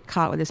going to get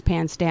caught with his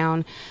pants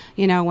down,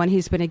 when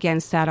he's been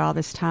against that all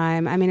this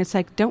time. I mean, it's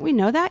like, don't we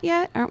know that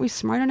yet? Aren't we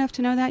smart enough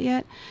to know that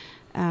yet?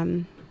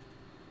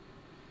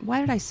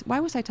 Why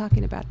was I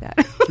talking about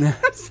that?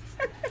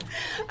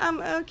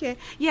 Okay.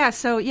 Yeah.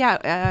 So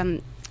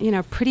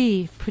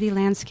pretty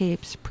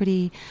landscapes,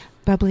 pretty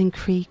bubbling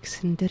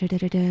creeks and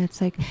da-da-da-da-da.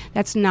 It's like,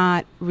 that's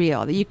not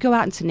real. You go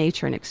out into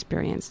nature and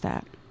experience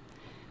that.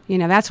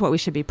 That's what we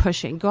should be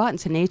pushing. Go out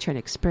into nature and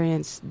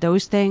experience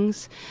those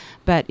things.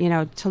 But,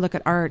 to look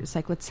at art, it's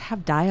like, let's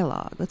have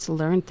dialogue. Let's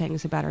learn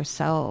things about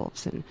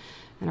ourselves and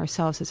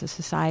ourselves as a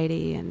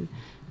society. And,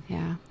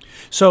 yeah.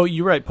 So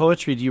you write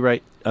poetry. Do you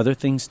write other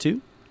things,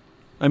 too?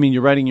 I mean,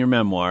 you're writing your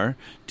memoir.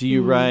 Do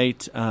you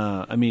write,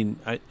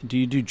 do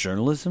you do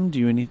journalism? Do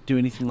you do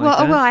anything like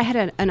that? Well, I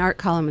had an art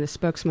column in the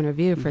Spokesman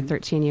Review for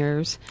 13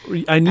 years.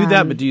 I knew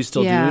that, but do you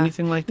still do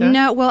anything like that?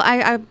 No, well,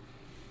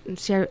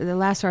 the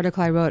last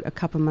article I wrote a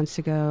couple months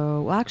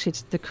ago, well, actually,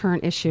 it's the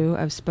current issue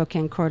of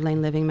Spokane Coeur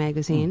d'Alene Living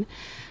magazine.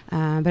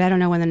 But I don't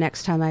know when the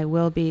next time I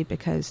will be,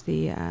 because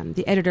the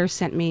editor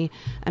sent me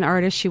an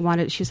artist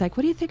she's like,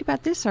 what do you think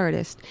about this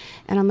artist?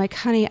 And I'm like,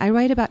 honey, I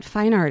write about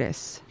fine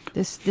artists.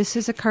 This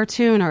is a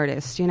cartoon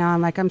artist,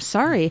 I'm like, I'm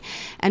sorry.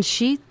 And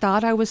she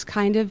thought I was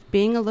kind of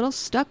being a little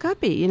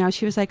stuck-uppy.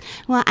 She was like,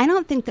 well, I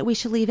don't think that we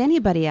should leave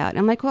anybody out. And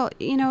I'm like, well,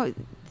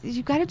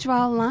 you've got to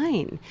draw a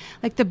line.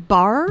 Like, the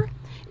bar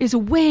is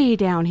way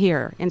down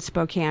here in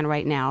Spokane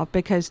right now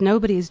because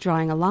nobody's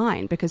drawing a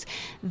line, because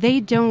they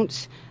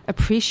don't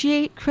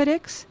appreciate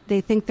critics.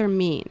 They think they're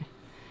mean.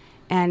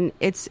 And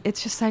it's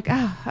just like,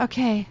 oh,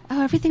 okay.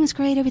 Oh, everything's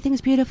great. Everything's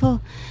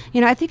beautiful.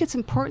 I think it's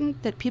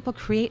important that people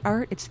create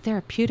art. It's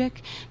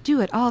therapeutic.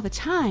 Do it all the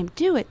time.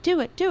 Do it.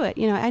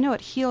 I know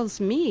it heals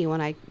me when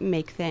I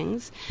make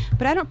things,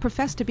 but I don't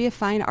profess to be a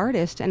fine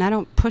artist, and I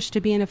don't push to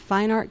be in a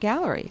fine art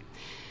gallery.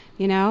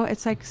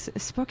 It's like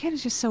Spokane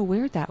is just so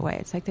weird that way.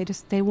 It's like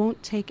they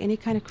won't take any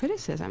kind of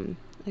criticism.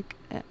 Like,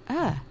 And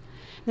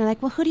they're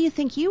like, well, who do you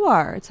think you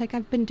are? It's like,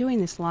 I've been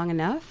doing this long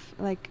enough.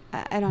 Like,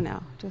 I don't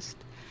know. Just...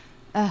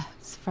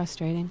 it's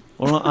frustrating.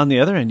 Well, on the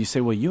other hand, you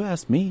say, well, you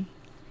asked me.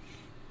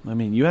 I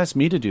mean, you asked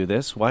me to do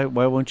this. Why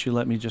won't you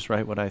let me just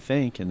write what I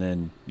think, and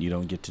then you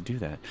don't get to do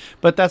that?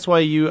 But that's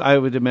why I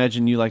would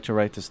imagine you like to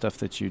write the stuff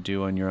that you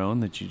do on your own,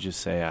 that you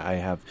just say, I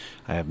have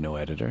no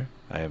editor.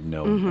 I have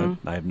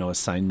no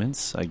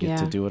assignments. I get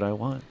to do what I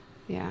want.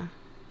 Yeah.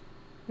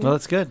 Well,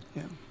 that's good.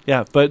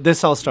 Yeah, but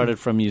this all started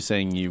from you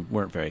saying you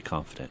weren't very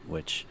confident,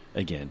 which,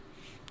 again,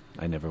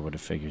 I never would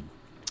have figured.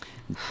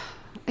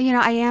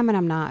 I am and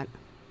I'm not.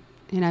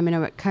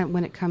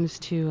 When it comes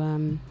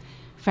to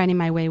finding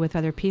my way with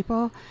other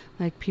people,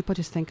 like, people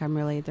just think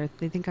they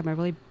think I'm a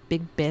really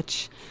big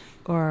bitch,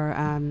 or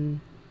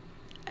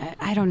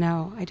I don't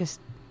know. I don't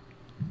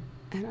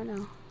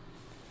know.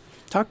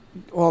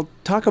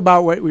 Talk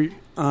about what we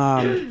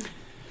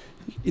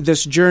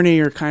this journey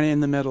you're kind of in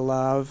the middle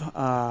of.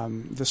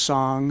 The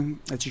song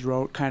that you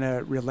wrote kind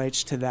of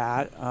relates to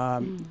that.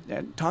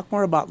 And talk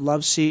more about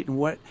Love Seat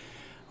and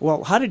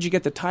how did you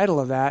get the title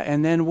of that,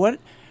 and then what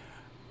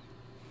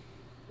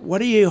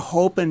are you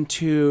hoping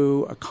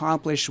to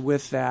accomplish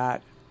with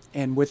that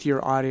and with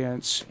your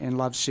audience in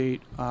Love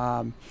Seat,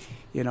 through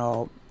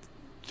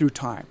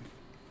time?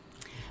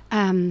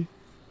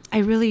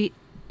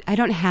 I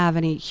don't have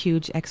any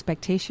huge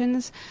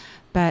expectations,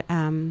 but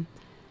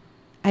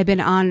I've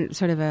been on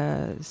sort of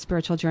a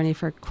spiritual journey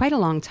for quite a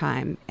long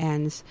time,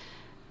 and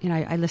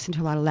I listen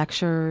to a lot of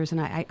lectures, and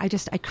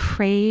I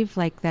crave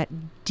like that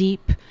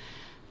deep,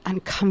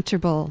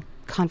 uncomfortable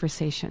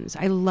conversations.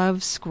 I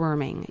love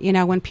squirming.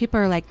 When people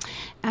are like,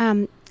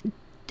 I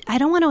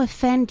don't want to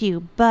offend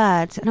you,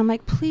 but, and I'm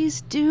like,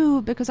 please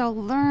do, because I'll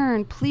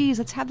learn. Please,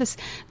 let's have this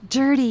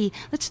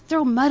let's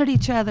throw mud at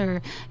each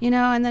other,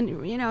 and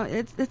then,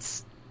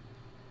 it's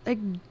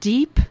like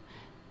deep,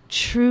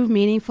 true,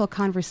 meaningful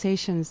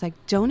conversations like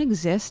don't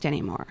exist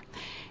anymore.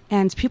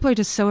 And people are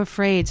just so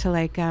afraid to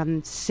like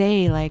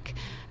say like,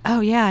 oh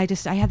yeah,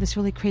 I had this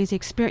really crazy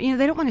experience.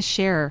 They don't want to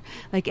share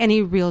like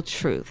any real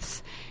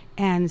truths.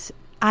 And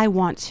I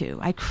want to.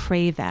 I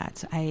crave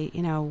that.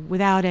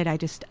 Without it, I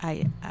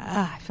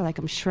feel like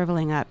I'm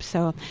shriveling up.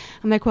 So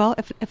I'm like, well,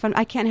 if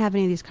I can't have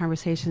any of these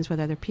conversations with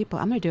other people,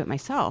 I'm going to do it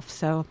myself.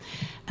 So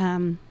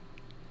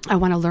I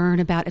want to learn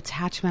about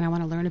attachment. I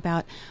want to learn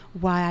about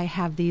why I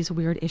have these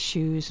weird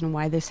issues and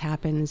why this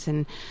happens.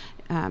 And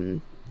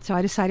so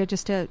I decided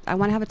I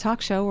want to have a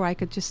talk show where I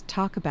could just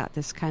talk about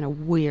this kind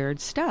of weird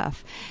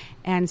stuff.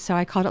 And so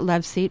I called it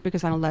Love Seat,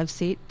 because on a love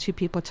seat, two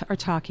people are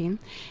talking.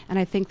 And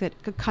I think that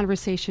a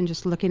conversation,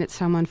 just looking at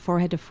someone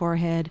forehead to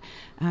forehead,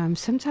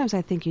 sometimes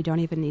I think you don't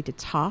even need to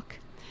talk.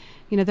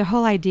 The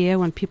whole idea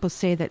when people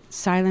say that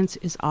silence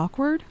is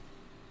awkward,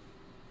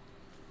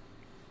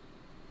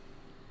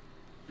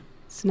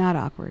 it's not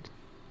awkward.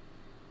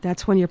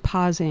 That's when you're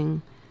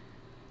pausing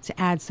to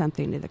add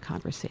something to the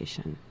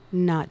conversation,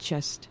 not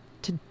just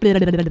to blah,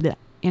 blah, blah, blah,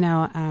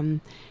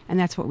 and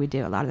that's what we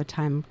do a lot of the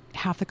time.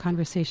 Half the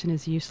conversation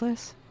is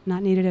useless,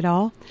 not needed at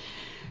all.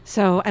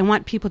 So I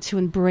want people to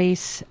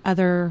embrace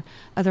other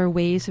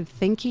ways of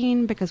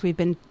thinking, because we've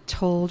been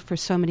told for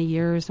so many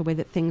years the way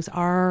that things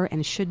are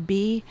and should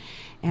be,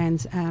 and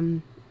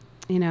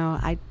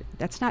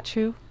that's not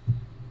true.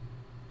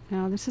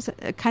 This is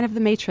a kind of the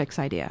Matrix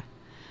idea,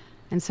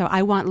 and so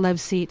I want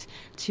Love Seat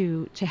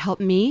to help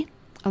me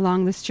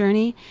along this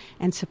journey,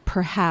 and to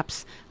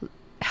perhaps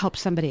help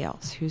somebody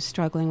else who's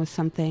struggling with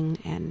something,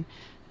 and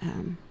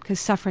because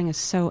suffering is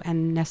so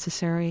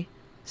unnecessary.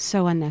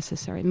 So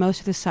unnecessary. Most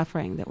of the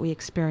suffering that we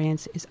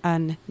experience is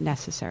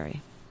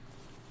unnecessary.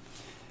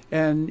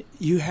 And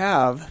you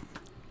have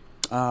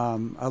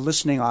a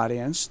listening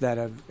audience that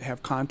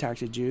have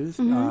contacted you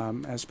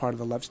as part of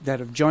the Love, that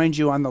have joined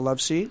you on the Love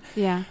Seat.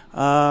 Yeah.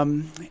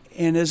 And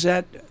is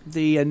that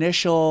the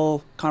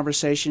initial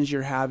conversations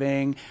you're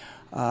having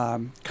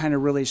kind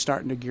of really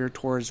starting to gear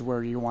towards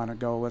where you want to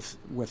go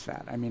with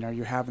that? I mean, are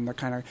you having the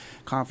kind of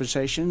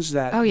conversations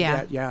that... Oh,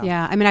 yeah.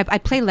 Yeah. I mean, I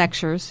play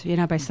lectures,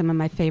 by some of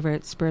my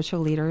favorite spiritual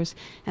leaders,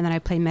 and then I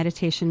play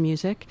meditation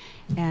music,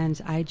 and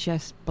I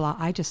just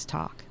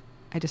talk.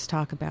 I just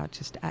talk about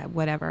just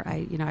whatever.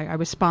 I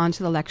respond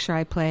to the lecture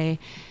I play,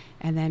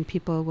 and then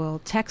people will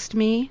text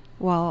me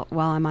while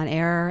I'm on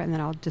air, and then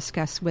I'll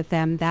discuss with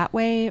them that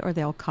way, or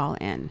they'll call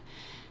in.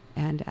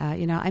 And,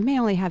 I may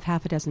only have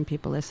half a dozen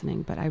people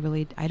listening, but I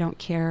don't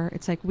care.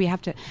 It's like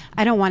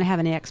I don't want to have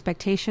any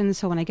expectations.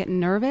 So when I get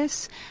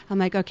nervous, I'm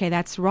like, okay,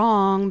 that's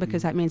wrong,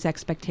 because that means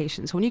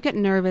expectations. When you get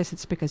nervous,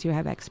 it's because you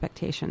have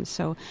expectations.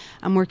 So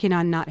I'm working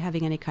on not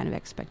having any kind of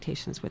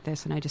expectations with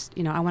this. And I just,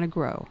 I want to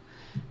grow.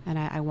 And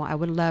I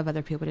would love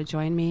other people to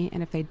join me.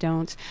 And if they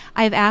don't,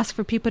 I've asked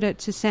for people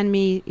to send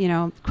me,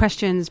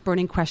 questions,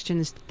 burning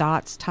questions,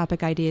 thoughts,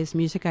 topic ideas,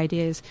 music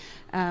ideas.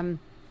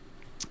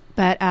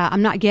 But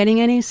I'm not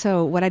getting any,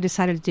 so what I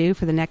decided to do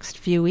for the next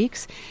few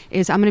weeks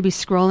is I'm going to be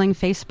scrolling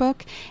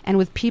Facebook, and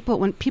when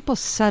people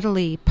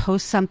subtly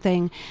post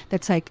something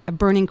that's like a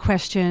burning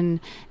question,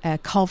 a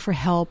call for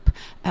help,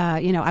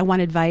 I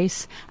want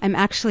advice, I'm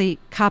actually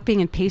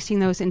copying and pasting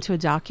those into a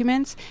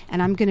document,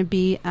 and I'm going to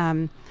be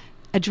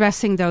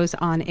addressing those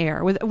on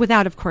air,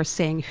 without, of course,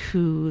 saying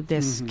who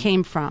this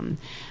came from.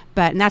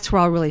 And that's where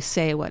I'll really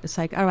say what it's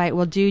like. All right,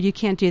 well, dude, you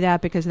can't do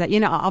that because of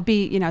that. I'll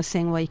be,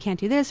 saying, well, you can't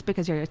do this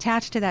because you're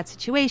attached to that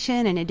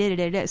situation, and it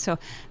did. So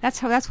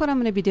that's what I'm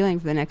going to be doing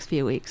for the next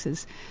few weeks.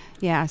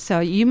 So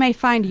you may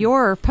find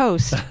your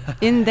post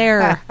in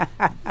there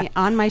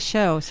on my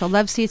show. So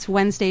Love Seats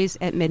Wednesdays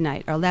at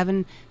midnight, or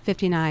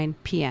 11:59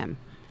 p.m.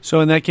 So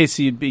in that case,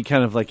 you'd be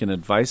kind of like an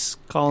advice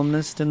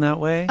columnist in that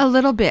way. A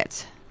little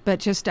bit, but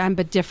just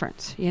but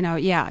different.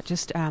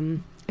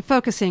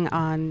 Focusing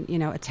on,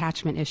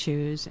 attachment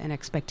issues and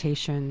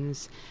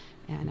expectations,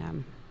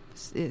 and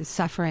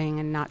suffering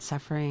and not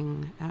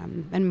suffering,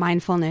 and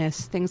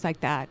mindfulness, things like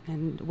that,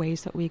 and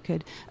ways that we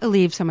could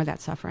alleviate some of that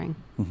suffering.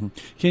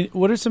 Mm-hmm.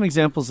 What are some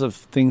examples of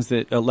things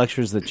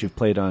lectures that you've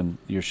played on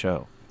your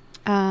show?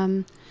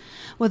 Well,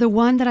 the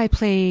one that I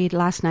played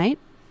last night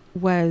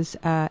was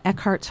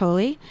Eckhart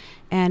Tolle,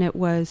 and it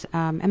was,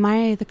 Am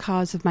I the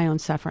cause of my own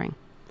suffering?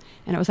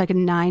 And it was like a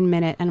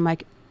 9-minute, and I'm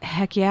like,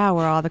 heck yeah,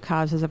 we're all the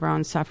causes of our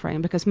own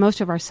suffering, because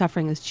most of our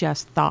suffering is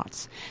just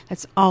thoughts.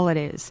 That's all it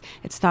is.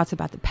 It's thoughts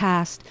about the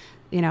past,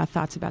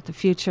 thoughts about the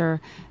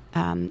future.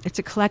 It's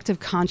a collective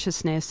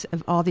consciousness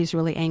of all these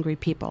really angry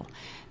people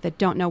that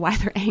don't know why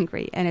they're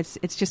angry. And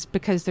it's just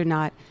because they're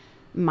not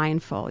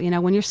mindful.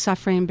 When you're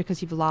suffering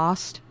because you've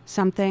lost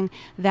something,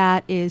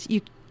 that is,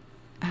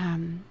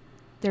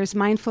 there's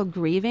mindful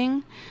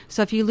grieving.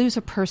 So if you lose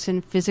a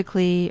person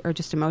physically or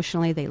just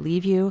emotionally, they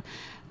leave you,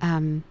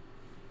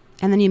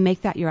 and then you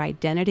make that your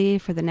identity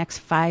for the next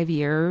 5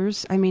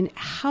 years. I mean,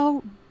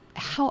 how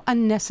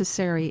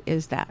unnecessary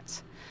is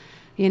that?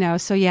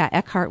 So yeah,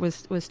 Eckhart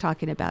was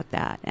talking about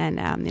that.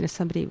 And,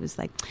 somebody was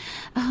like,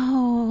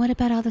 oh, what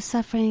about all the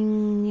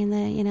suffering in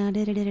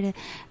the,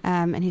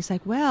 and he's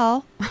like,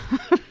 well,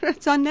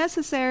 it's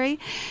unnecessary.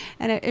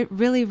 And it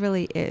really,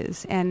 really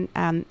is. And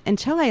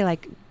until I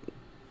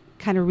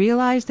kind of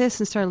realized this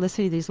and started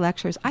listening to these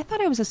lectures, I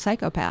thought I was a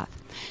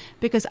psychopath,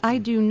 because I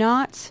do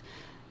not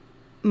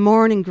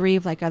mourn and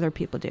grieve like other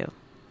people do.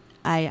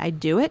 I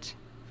do it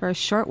for a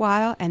short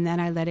while, and then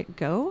I let it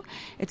go.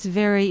 It's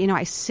very,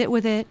 I sit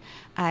with it.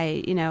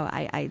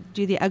 I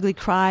do the ugly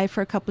cry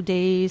for a couple of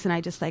days, and I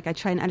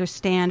try and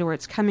understand where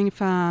it's coming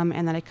from,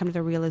 and then I come to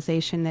the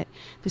realization that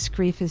this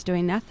grief is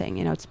doing nothing.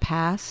 It's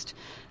past.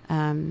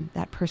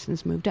 That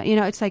person's moved on.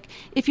 It's like,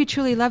 if you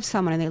truly love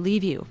someone and they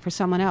leave you for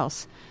someone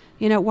else,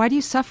 why do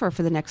you suffer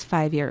for the next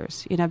 5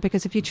 years?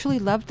 Because if you truly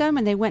loved them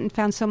and they went and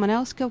found someone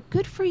else, go,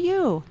 good for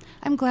you.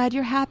 I'm glad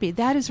you're happy.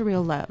 That is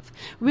real love.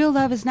 Real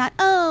love is not,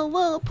 oh,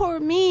 well, poor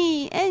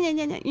me.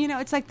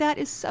 It's like, that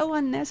is so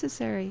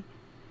unnecessary.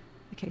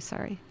 Okay,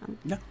 sorry.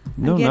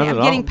 I'm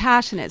getting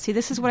passionate. See,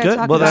 this is what I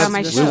talk about on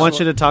my show. We want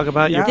you to talk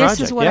about your project.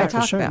 This is what I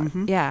talk sure. about.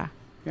 Mm-hmm. Yeah.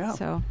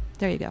 So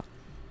there you go.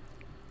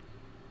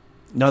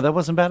 No, that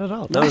wasn't bad at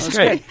all. That was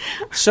great.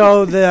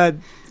 So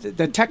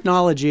the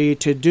technology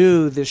to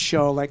do this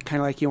show,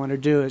 kind of like you want to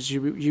do, is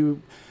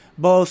you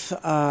both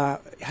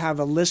have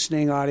a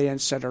listening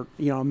audience that are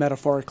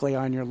metaphorically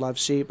on your love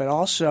seat, but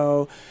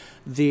also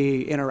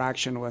the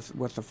interaction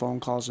with the phone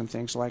calls and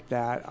things like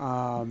that.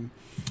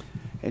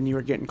 And you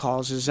were getting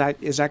calls. Is that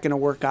going to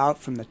work out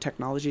from the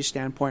technology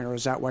standpoint, or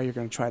is that why you're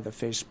going to try the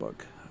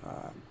Facebook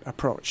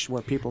approach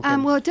where people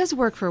can... Well, it does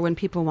work for when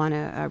people want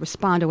to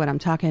respond to what I'm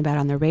talking about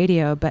on the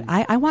radio, but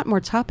I want more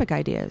topic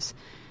ideas.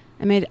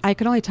 I mean, I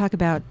could only talk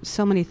about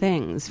so many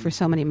things for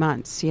so many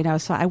months,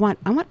 so I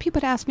want people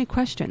to ask me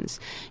questions,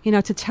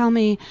 to tell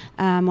me,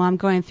 well, I'm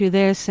going through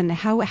this, and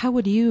how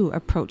would you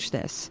approach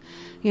this?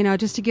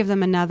 Just to give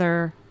them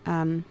another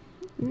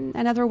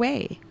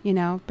way,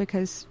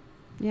 because,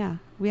 yeah,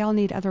 we all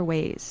need other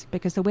ways,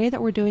 because the way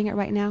that we're doing it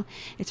right now,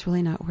 it's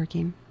really not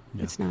working.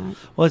 Yeah. It's not.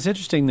 Well, it's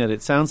interesting that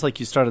it sounds like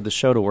you started the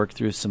show to work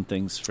through some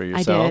things for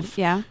yourself. I did,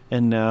 yeah.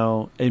 And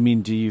now,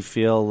 do you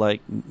feel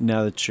like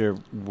now that you're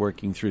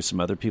working through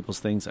some other people's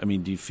things,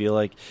 do you feel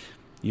like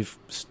you've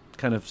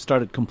kind of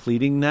started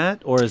completing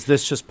that, or is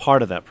this just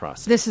part of that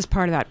process? This is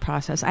part of that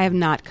process. I have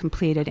not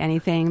completed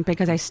anything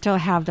because I still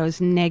have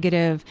those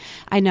negative,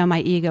 I know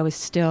my ego is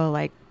still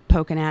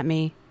poking at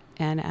me,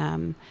 and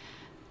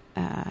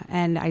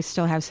I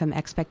still have some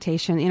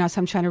expectation, so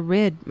I'm trying to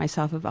rid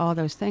myself of all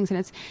those things.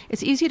 And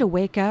it's easy to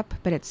wake up,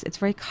 but it's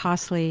very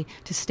costly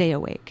to stay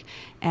awake.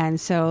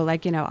 And so,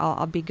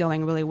 I'll be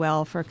going really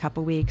well for a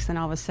couple weeks, and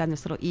all of a sudden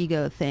this little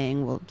ego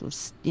thing will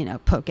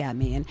poke at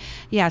me. And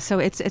yeah, so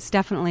it's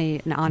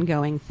definitely an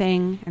ongoing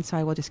thing. And so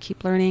I will just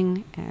keep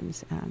learning,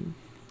 and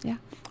yeah.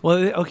 Well,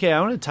 okay, I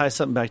want to tie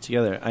something back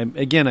together. I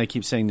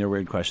keep saying they're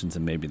weird questions,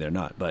 and maybe they're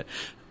not, but...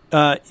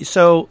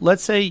 so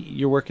let's say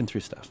you're working through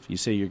stuff. You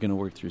say you're going to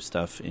work through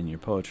stuff in your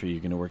poetry. You're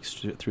going to work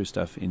through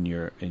stuff in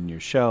your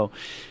show.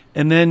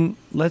 And then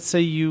let's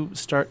say you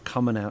start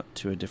coming out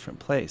to a different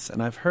place.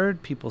 And I've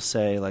heard people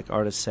say,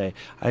 artists say,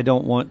 I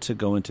don't want to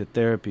go into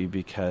therapy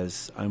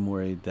because I'm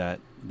worried that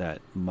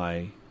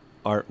my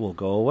art will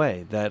go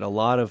away. That a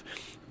lot of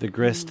the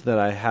grist that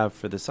I have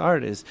for this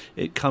art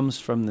it comes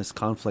from this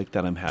conflict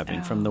that I'm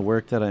having, from the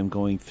work that I'm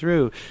going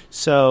through.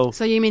 So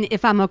you mean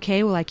if I'm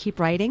okay, will I keep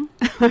writing?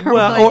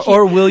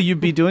 or will you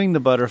be doing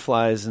the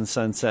butterflies and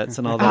sunsets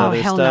and all that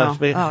other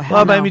stuff? No.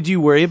 Hell no. Do you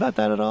worry about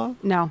that at all?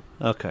 No.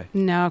 Okay.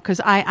 No,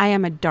 because I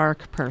am a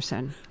dark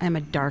person. I'm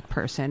a dark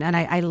person, and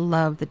I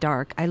love the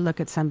dark. I look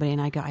at somebody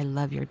and I go, I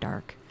love your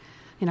dark.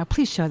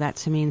 Please show that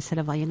to me instead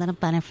of your little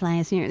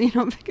butterflies,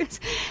 because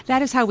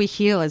that is how we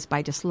heal, is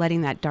by just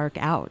letting that dark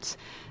out.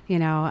 We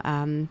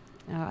don't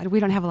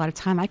have a lot of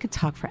time. I could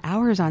talk for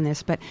hours on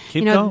this, but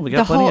keep going. We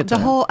got plenty of time.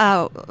 The whole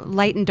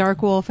light and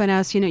dark wolf in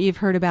us, you've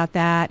heard about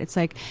that. It's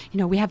like,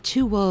 we have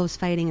two wolves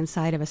fighting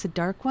inside of us, a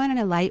dark one and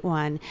a light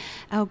one.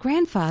 Oh,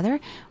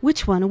 grandfather,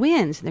 which one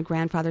wins? And the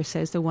grandfather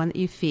says the one that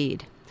you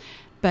feed.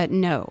 But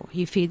no,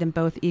 you feed them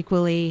both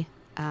equally.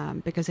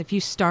 Because if you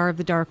starve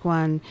the dark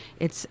one,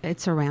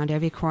 it's around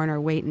every corner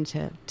waiting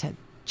to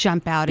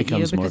jump out at you,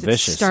 because more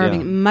vicious, it's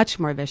starving, much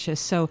more vicious.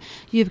 So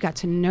you've got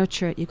to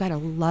nurture it. You've got to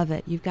love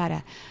it. You've got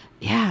to,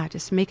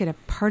 just make it a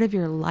part of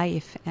your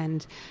life.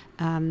 And,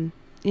 and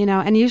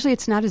usually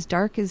it's not as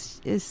dark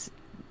as you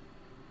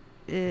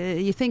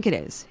think it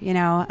is,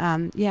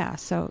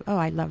 So,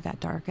 I love that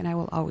dark, and I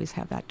will always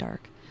have that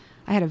dark.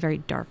 I had a very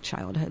dark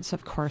childhood, so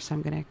of course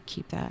I'm going to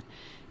keep that.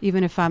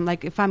 Even if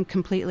I'm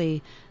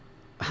completely...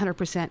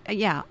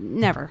 100%.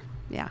 Never.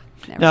 Yeah,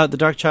 never. Now, the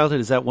dark childhood,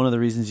 is that one of the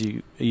reasons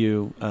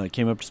you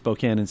came up to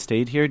Spokane and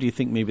stayed here? Do you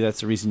think maybe that's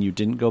the reason you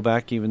didn't go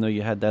back, even though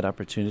you had that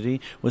opportunity?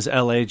 Was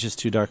L.A. just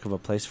too dark of a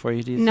place for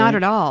you, do you think? Not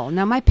at all.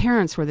 No, my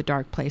parents were the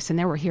dark place, and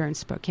they were here in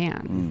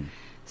Spokane.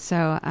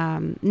 So,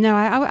 no,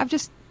 I've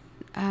just...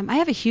 I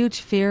have a huge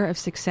fear of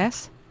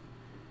success,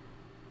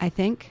 I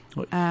think.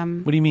 What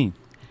do you mean?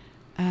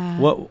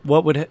 What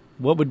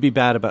would be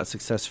bad about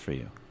success for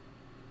you?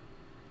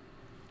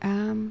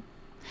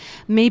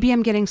 Maybe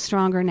I'm getting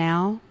stronger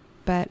now,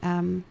 but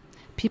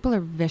people are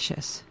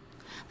vicious.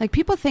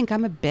 People think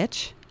I'm a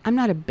bitch. I'm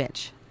not a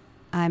bitch.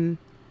 I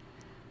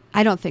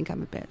don't think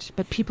I'm a bitch,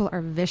 but people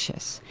are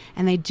vicious,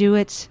 and they do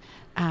it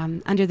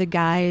under the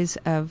guise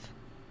of,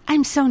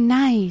 I'm so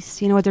nice,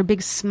 with their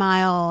big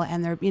smile,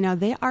 and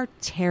they are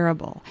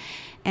terrible.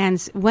 And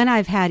when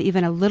I've had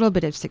even a little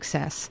bit of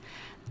success,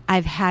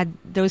 I've had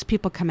those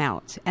people come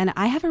out, and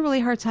I have a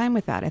really hard time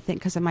with that, I think,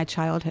 because of my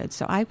childhood.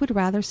 So I would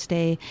rather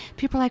stay.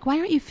 People are like, why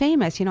aren't you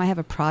famous? I have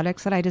a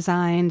products that I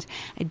designed.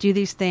 I do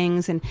these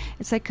things, and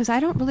it's because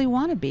I don't really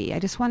want to be. I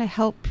just want to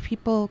help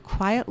people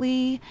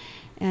quietly,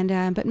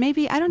 and but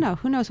maybe, I don't know.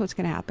 Who knows what's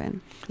going to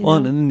happen?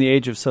 And in the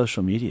age of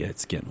social media,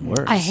 it's getting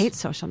worse. I hate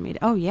social media.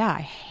 Oh, yeah,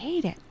 I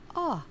hate it.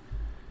 Oh,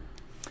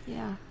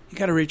 yeah. You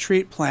got a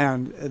retreat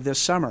planned this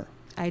summer.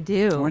 I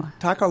do. I want to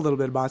talk a little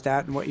bit about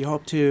that and what you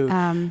hope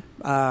to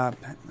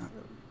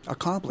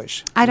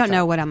accomplish. I don't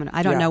know what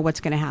I don't know what's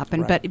going to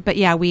happen, right. but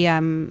yeah, we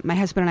my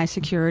husband and I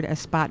secured a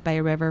spot by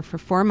a river for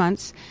 4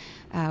 months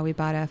We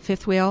bought a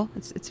fifth wheel.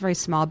 It's very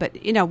small, but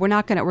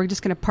we're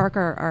just gonna park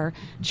our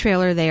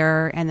trailer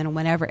there, and then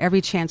whenever,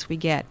 every chance we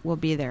get, we'll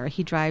be there.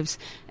 He drives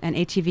an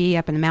ATV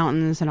up in the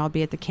mountains, and I'll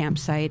be at the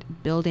campsite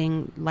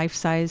building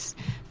life-size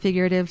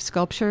figurative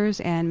sculptures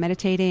and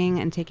meditating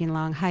and taking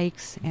long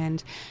hikes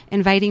and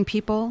inviting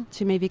people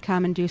to maybe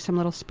come and do some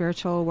little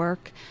spiritual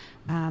work.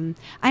 I'm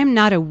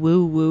not a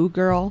woo-woo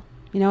girl.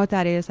 You know what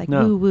that is? Like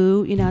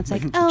woo-woo. It's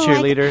like,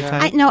 cheerleader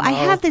type? I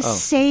have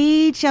this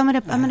sage. I'm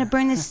gonna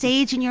burn the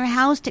sage in your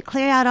house to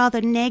clear out all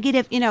the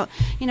negative.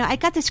 I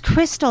got this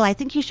crystal. I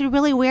think you should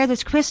really wear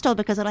this crystal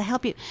because it'll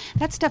help you.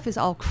 That stuff is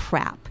all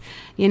crap.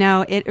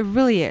 It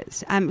really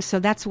is. So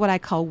that's what I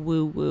call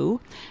woo-woo.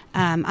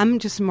 I'm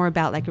just more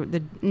about like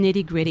the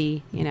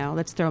nitty-gritty.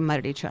 Let's throw mud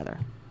at each other.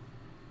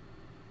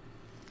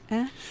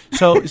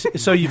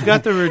 So you've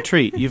got the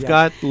retreat. You've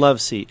got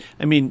Love Seat.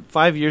 I mean,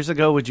 5 years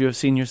ago, would you have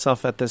seen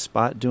yourself at this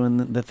spot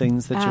doing the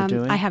things that you're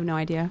doing? I have no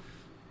idea.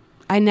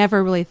 I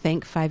never really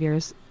think 5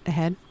 years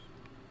ahead.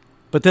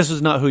 But this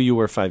was not who you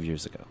were 5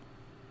 years ago.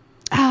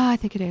 I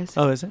think it is.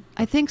 Oh, is it?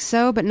 I think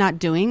so, but not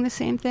doing the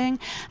same thing.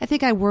 I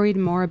think I worried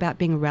more about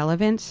being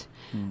relevant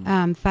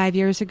 5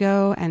 years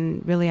ago,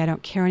 and really I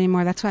don't care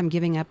anymore. That's why I'm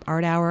giving up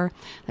Art Hour.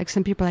 Like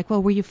some people are like,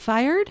 well, were you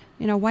fired?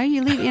 Why are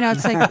you leaving?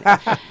 It's like,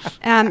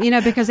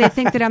 because they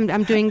think that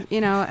I'm doing,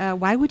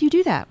 why would you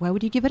do that? Why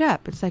would you give it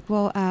up? It's like,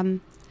 well,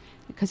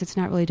 because it's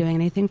not really doing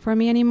anything for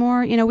me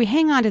anymore. We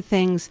hang on to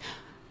things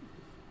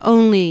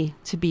only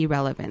to be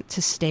relevant,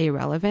 to stay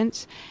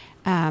relevant.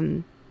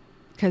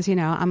 Because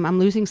I'm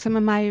losing some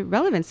of my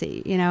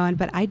relevancy,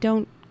 but I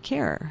don't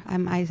care.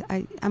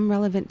 I'm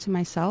relevant to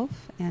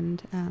myself,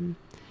 and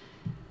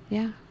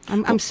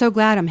I'm so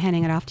glad I'm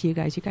handing it off to you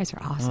guys. You guys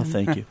are awesome. Oh,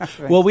 thank you.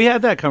 Well, we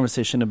had that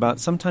conversation about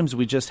sometimes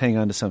we just hang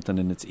on to something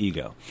and it's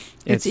ego.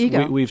 It's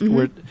ego.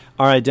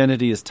 Our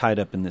identity is tied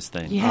up in this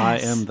thing. Yes. I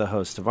am the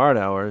host of Art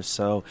Hours,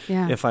 so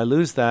if I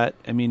lose that,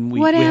 I mean, we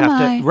What am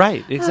have I? to.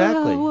 Right,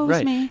 exactly. Oh,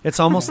 right. me. It's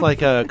almost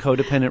like a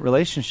codependent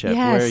relationship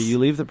Yes. where you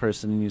leave the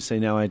person and you say,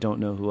 "Now I don't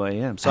know who I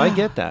am." So I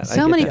get that.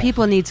 So many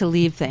people need to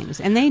leave things,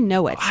 and they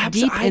know it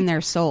deep I- in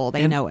their soul.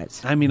 They know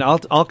it. I mean,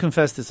 I'll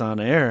confess this on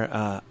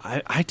air.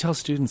 I tell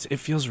students it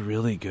feels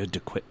really good to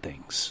quit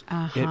things.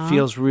 It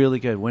feels really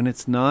good when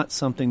it's not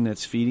something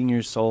that's feeding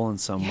your soul in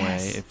some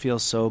way. It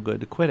feels so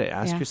good to quit it.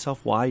 Ask yourself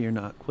why you're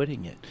not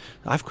quitting it.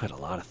 I've quit a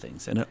lot of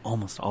things, and it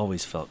almost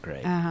always felt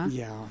great.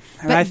 Yeah.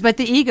 And But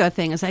the ego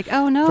thing is like,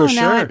 oh no, For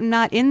now sure. I'm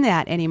not in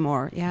that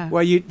anymore. Yeah.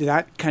 Well,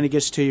 that kind of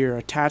gets to your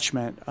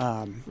attachment,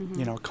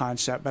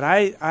 concept. But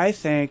I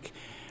think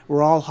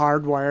we're all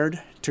hardwired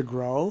to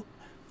grow,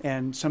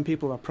 and some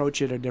people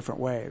approach it a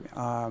different way.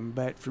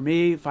 But for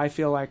me, if I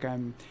feel like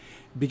I'm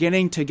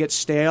beginning to get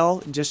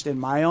stale, just in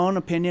my own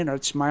opinion, or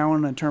it's my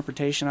own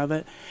interpretation of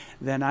it,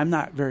 then I'm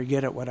not very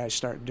good at what I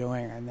start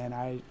doing, and then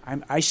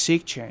I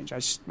seek change.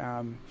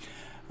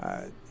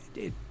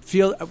 It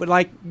feel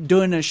like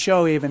doing a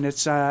show. Even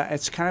it's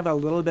kind of a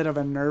little bit of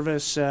a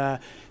nervous,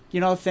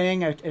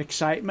 thing,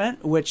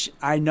 excitement, which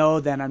I know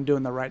then I'm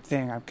doing the right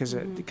thing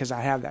because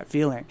I have that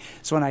feeling.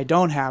 So when I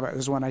don't have it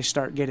is when I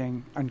start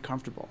getting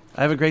uncomfortable.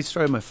 I have a great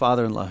story of my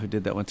father-in-law who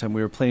did that one time.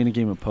 We were playing a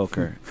game of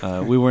poker.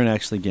 We weren't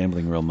actually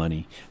gambling real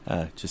money.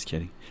 Just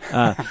kidding.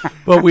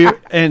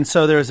 And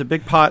so there was a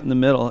big pot in the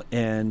middle,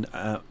 and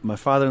my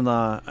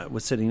father-in-law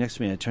was sitting next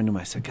to me. I turned to him.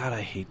 I said, "God,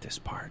 I hate this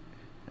part.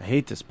 I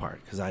hate this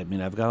part because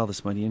I've got all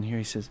this money in here."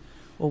 He says,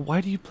 "Well, why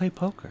do you play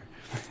poker?"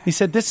 He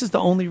said, "This is the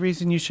only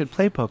reason you should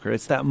play poker.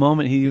 It's that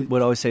moment," he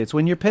would always say, "it's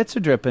when your pits are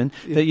dripping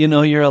that you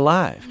know you're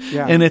alive."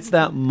 Yeah. And it's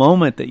that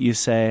moment that you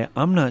say,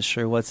 "I'm not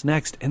sure what's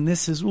next." And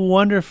this is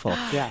wonderful.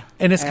 Yeah.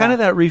 And it's kind of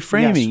that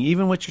reframing, Yes.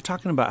 even what you're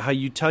talking about, how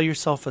you tell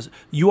yourself,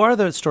 you are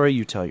the story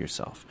you tell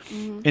yourself.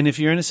 And if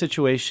you're in a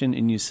situation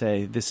and you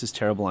say, "This is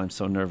terrible, I'm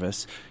so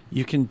nervous,"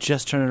 you can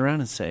just turn it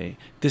around and say,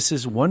 "This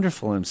is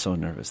wonderful, I'm so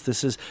nervous."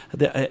 This is,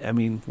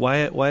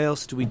 why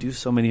else do we do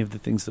so many of the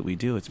things that we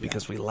do? It's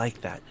because we like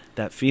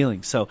that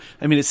feeling. So,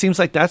 it seems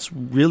like that's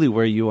really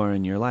where you are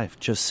in your life,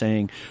 just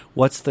saying,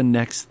 what's the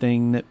next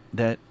thing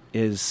that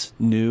is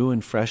new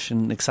and fresh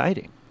and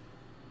exciting?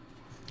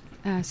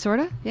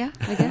 Sorta, yeah,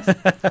 I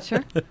guess.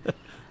 Sure.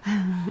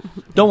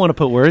 Don't want to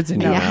put words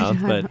in your Yeah. mouth,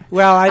 but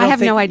Well, I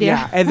have no idea.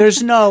 Yeah, and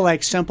there's no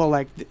simple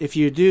if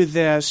you do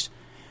this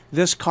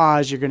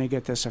cause, you're going to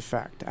get this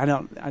effect. I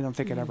don't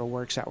think it ever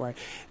works that way.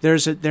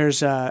 There's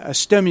a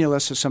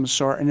stimulus of some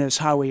sort, and it's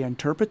how we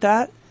interpret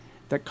that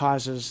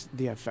causes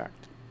the effect.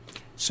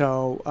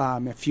 So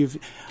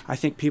I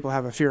think people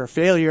have a fear of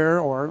failure,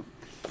 or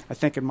I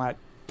think it might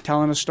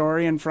telling a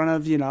story in front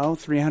of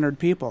 300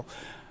 people,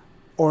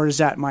 or is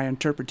that my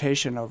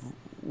interpretation of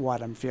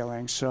what I'm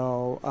feeling?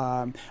 So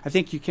I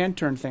think you can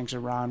turn things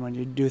around when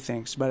you do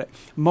things, but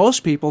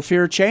most people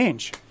fear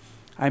change.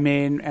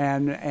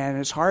 And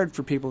it's hard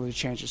for people to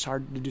change. It's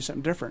hard to do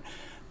something different.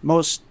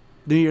 Most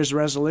New Year's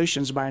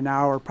resolutions by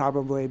now are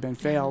probably been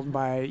failed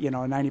by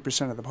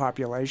 90% of the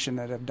population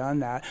that have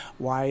done that.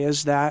 Why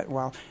is that?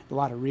 Well, a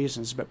lot of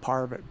reasons, but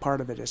part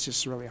of it is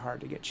just really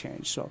hard to get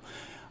change. So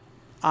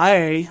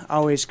I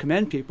always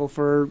commend people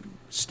for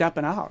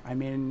stepping out. I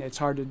mean, it's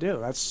hard to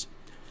do.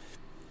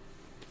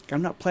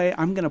 I'm going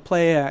to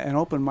play an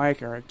open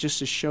mic, Eric, just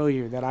to show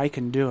you that I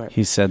can do it.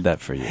 He said that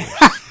for years.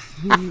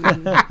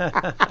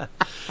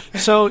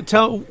 So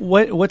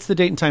what's the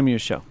date and time of your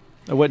show?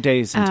 Or what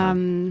days and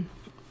time?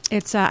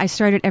 It's I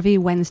start it every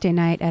Wednesday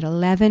night at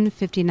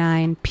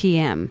 11:59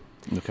 p.m.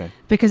 Okay.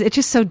 Because it's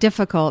just so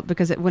difficult.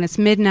 Because when it's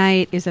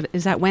midnight, is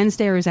that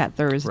Wednesday or is that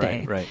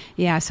Thursday? Right.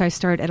 Yeah. So I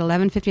start at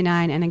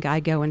 11:59 and I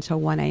go until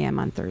 1 a.m.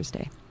 on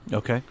Thursday.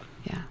 Okay.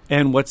 Yeah.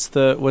 And what's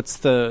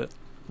the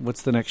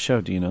next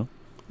show? Do you know?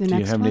 The Do you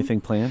next have one?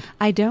 anything planned?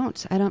 I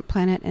don't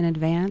plan it in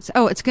advance.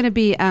 Oh, it's going to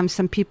be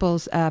some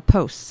people's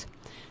posts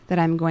that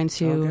I'm going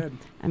to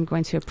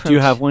approach. Do you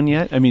have one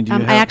yet? I mean, do you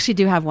have, I actually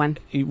do have one.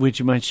 Would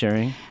you mind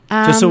sharing?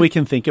 Just so we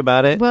can think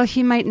about it. Well,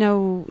 he might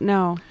know.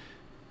 No.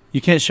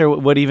 You can't share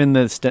what even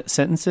the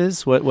sentence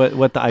is? What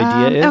the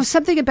idea is? Oh,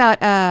 something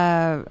about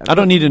I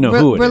don't need to know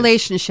who it is.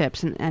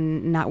 Relationships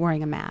and not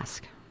wearing a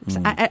mask.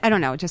 So I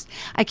don't know. Just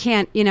I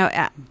can't.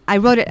 I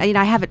wrote it.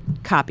 I have it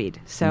copied,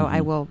 so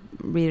I will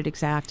read it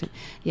exact.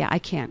 Yeah, I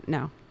can't.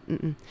 No.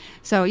 Mm-mm.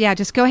 So yeah,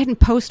 just go ahead and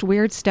post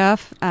weird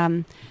stuff,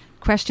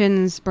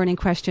 questions, burning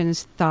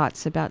questions,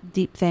 thoughts about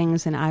deep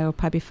things, and I will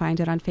probably find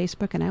it on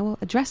Facebook, and I will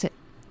address it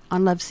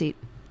on Love Seat.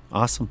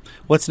 Awesome.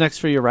 What's next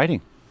for your writing?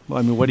 Well,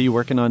 I mean, what are you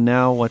working on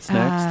now? What's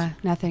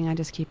next? Nothing. I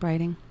just keep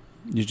writing.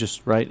 You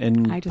just write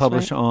and I just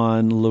publish write.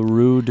 on Le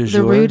Rue du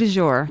Jour? Le Rue du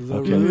Jour.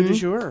 Le Rue du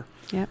Jour.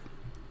 Yep.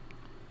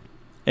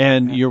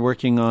 And you're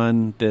working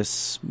on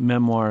this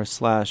memoir /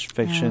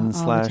 fiction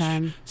all the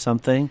time. /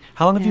 something.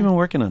 How long have you been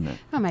working on that?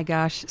 Oh my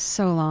gosh,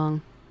 so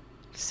long.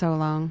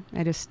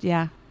 I just,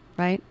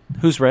 right?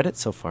 Who's read it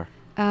so far?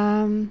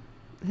 I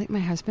think my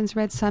husband's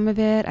read some of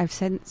it. I've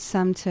sent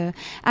some to,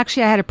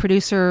 actually I had a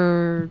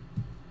producer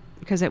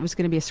because it was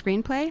going to be a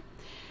screenplay.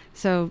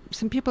 So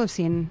some people have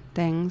seen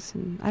things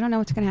and I don't know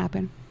what's going to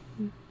happen.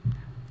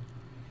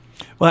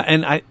 Well,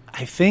 and I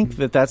think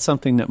that's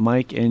something that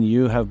Mike and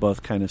you have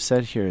both kind of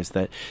said here is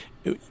that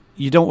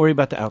you don't worry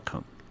about the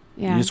outcome.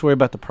 Yeah. You just worry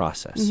about the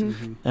process.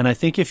 Mm-hmm. And I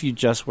think if you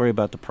just worry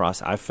about the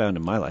process, I've found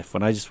in my life,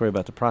 when I just worry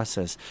about the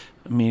process,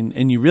 I mean,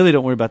 and you really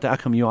don't worry about the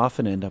outcome, you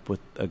often end up with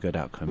a good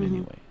outcome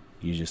anyway.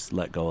 You just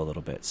let go a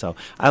little bit. So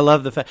I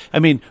love the fact, I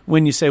mean,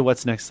 when you say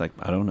what's next, like,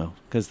 I don't know,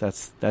 because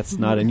that's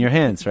not in your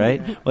hands,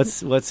 right?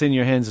 What's in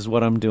your hands is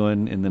what I'm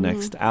doing in the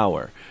next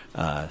hour.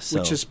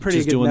 Which is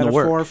pretty good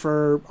metaphor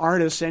for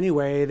artists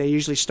anyway. They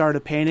usually start a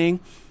painting.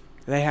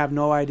 They have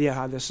no idea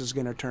how this is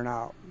going to turn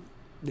out.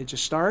 They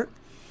just start,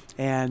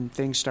 and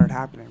things start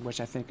happening, which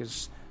I think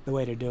is the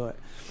way to do it.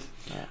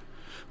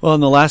 Well,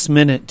 in the last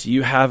minute, do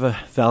you have a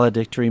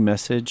valedictory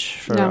message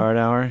for Art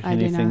Hour?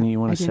 Anything you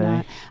want to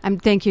say?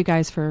 Thank you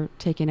guys for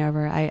taking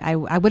over. I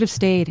would have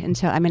stayed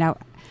until,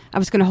 I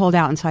was going to hold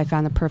out until I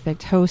found the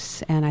perfect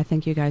hosts, and I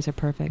think you guys are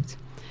perfect.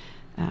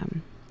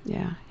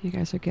 You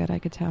guys are good, I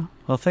could tell.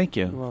 Well, thank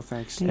you. Well,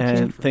 thanks.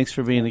 Thanks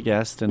for being a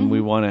guest, and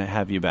we want to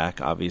have you back,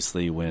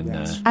 obviously, when...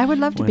 I would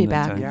love to be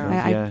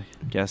back.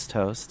 Guest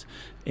host.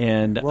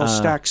 And we'll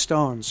stack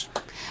stones.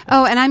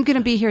 Oh, and I'm going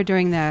to be here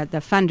during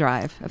the fund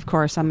drive. Of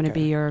course, I'm going to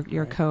be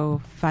your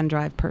co-fund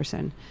drive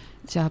person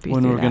to help you.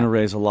 When through we're going to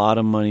raise a lot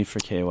of money for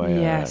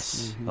KYRS.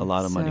 Yes. A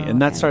lot of money. And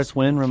that starts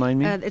when? Remind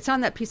me. It's on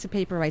that piece of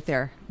paper right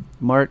there.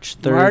 March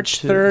 3rd.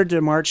 March 3rd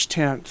to March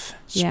 10th.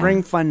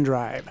 Spring Fund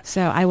Drive.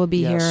 So I will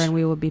be here, and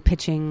we will be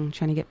pitching,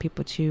 trying to get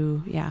people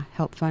to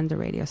help fund the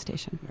radio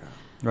station. Yeah.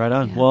 Right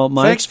on. Well,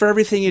 Mike, thanks for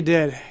everything you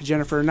did,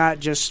 Jennifer, not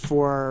just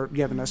for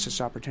giving us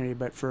this opportunity,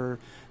 but for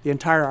the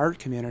entire art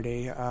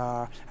community.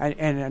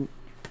 And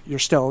you're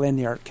still in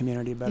the art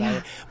community, but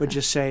I would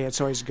just say it's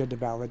always good to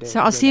validate.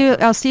 So I'll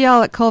see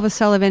y'all at Culva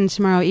Sullivan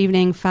tomorrow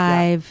evening,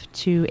 5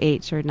 to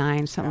 8 or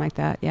 9, something like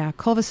that. Yeah,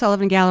 Culva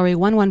Sullivan Gallery,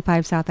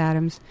 115 South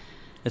Adams.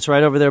 It's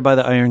right over there by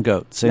the Iron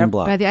Goat, same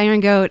block. By the Iron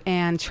Goat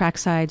and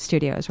Trackside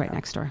Studios right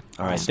next door.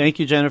 All right. Thank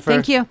you, Jennifer.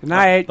 Thank you. Good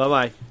night.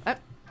 Bye-bye.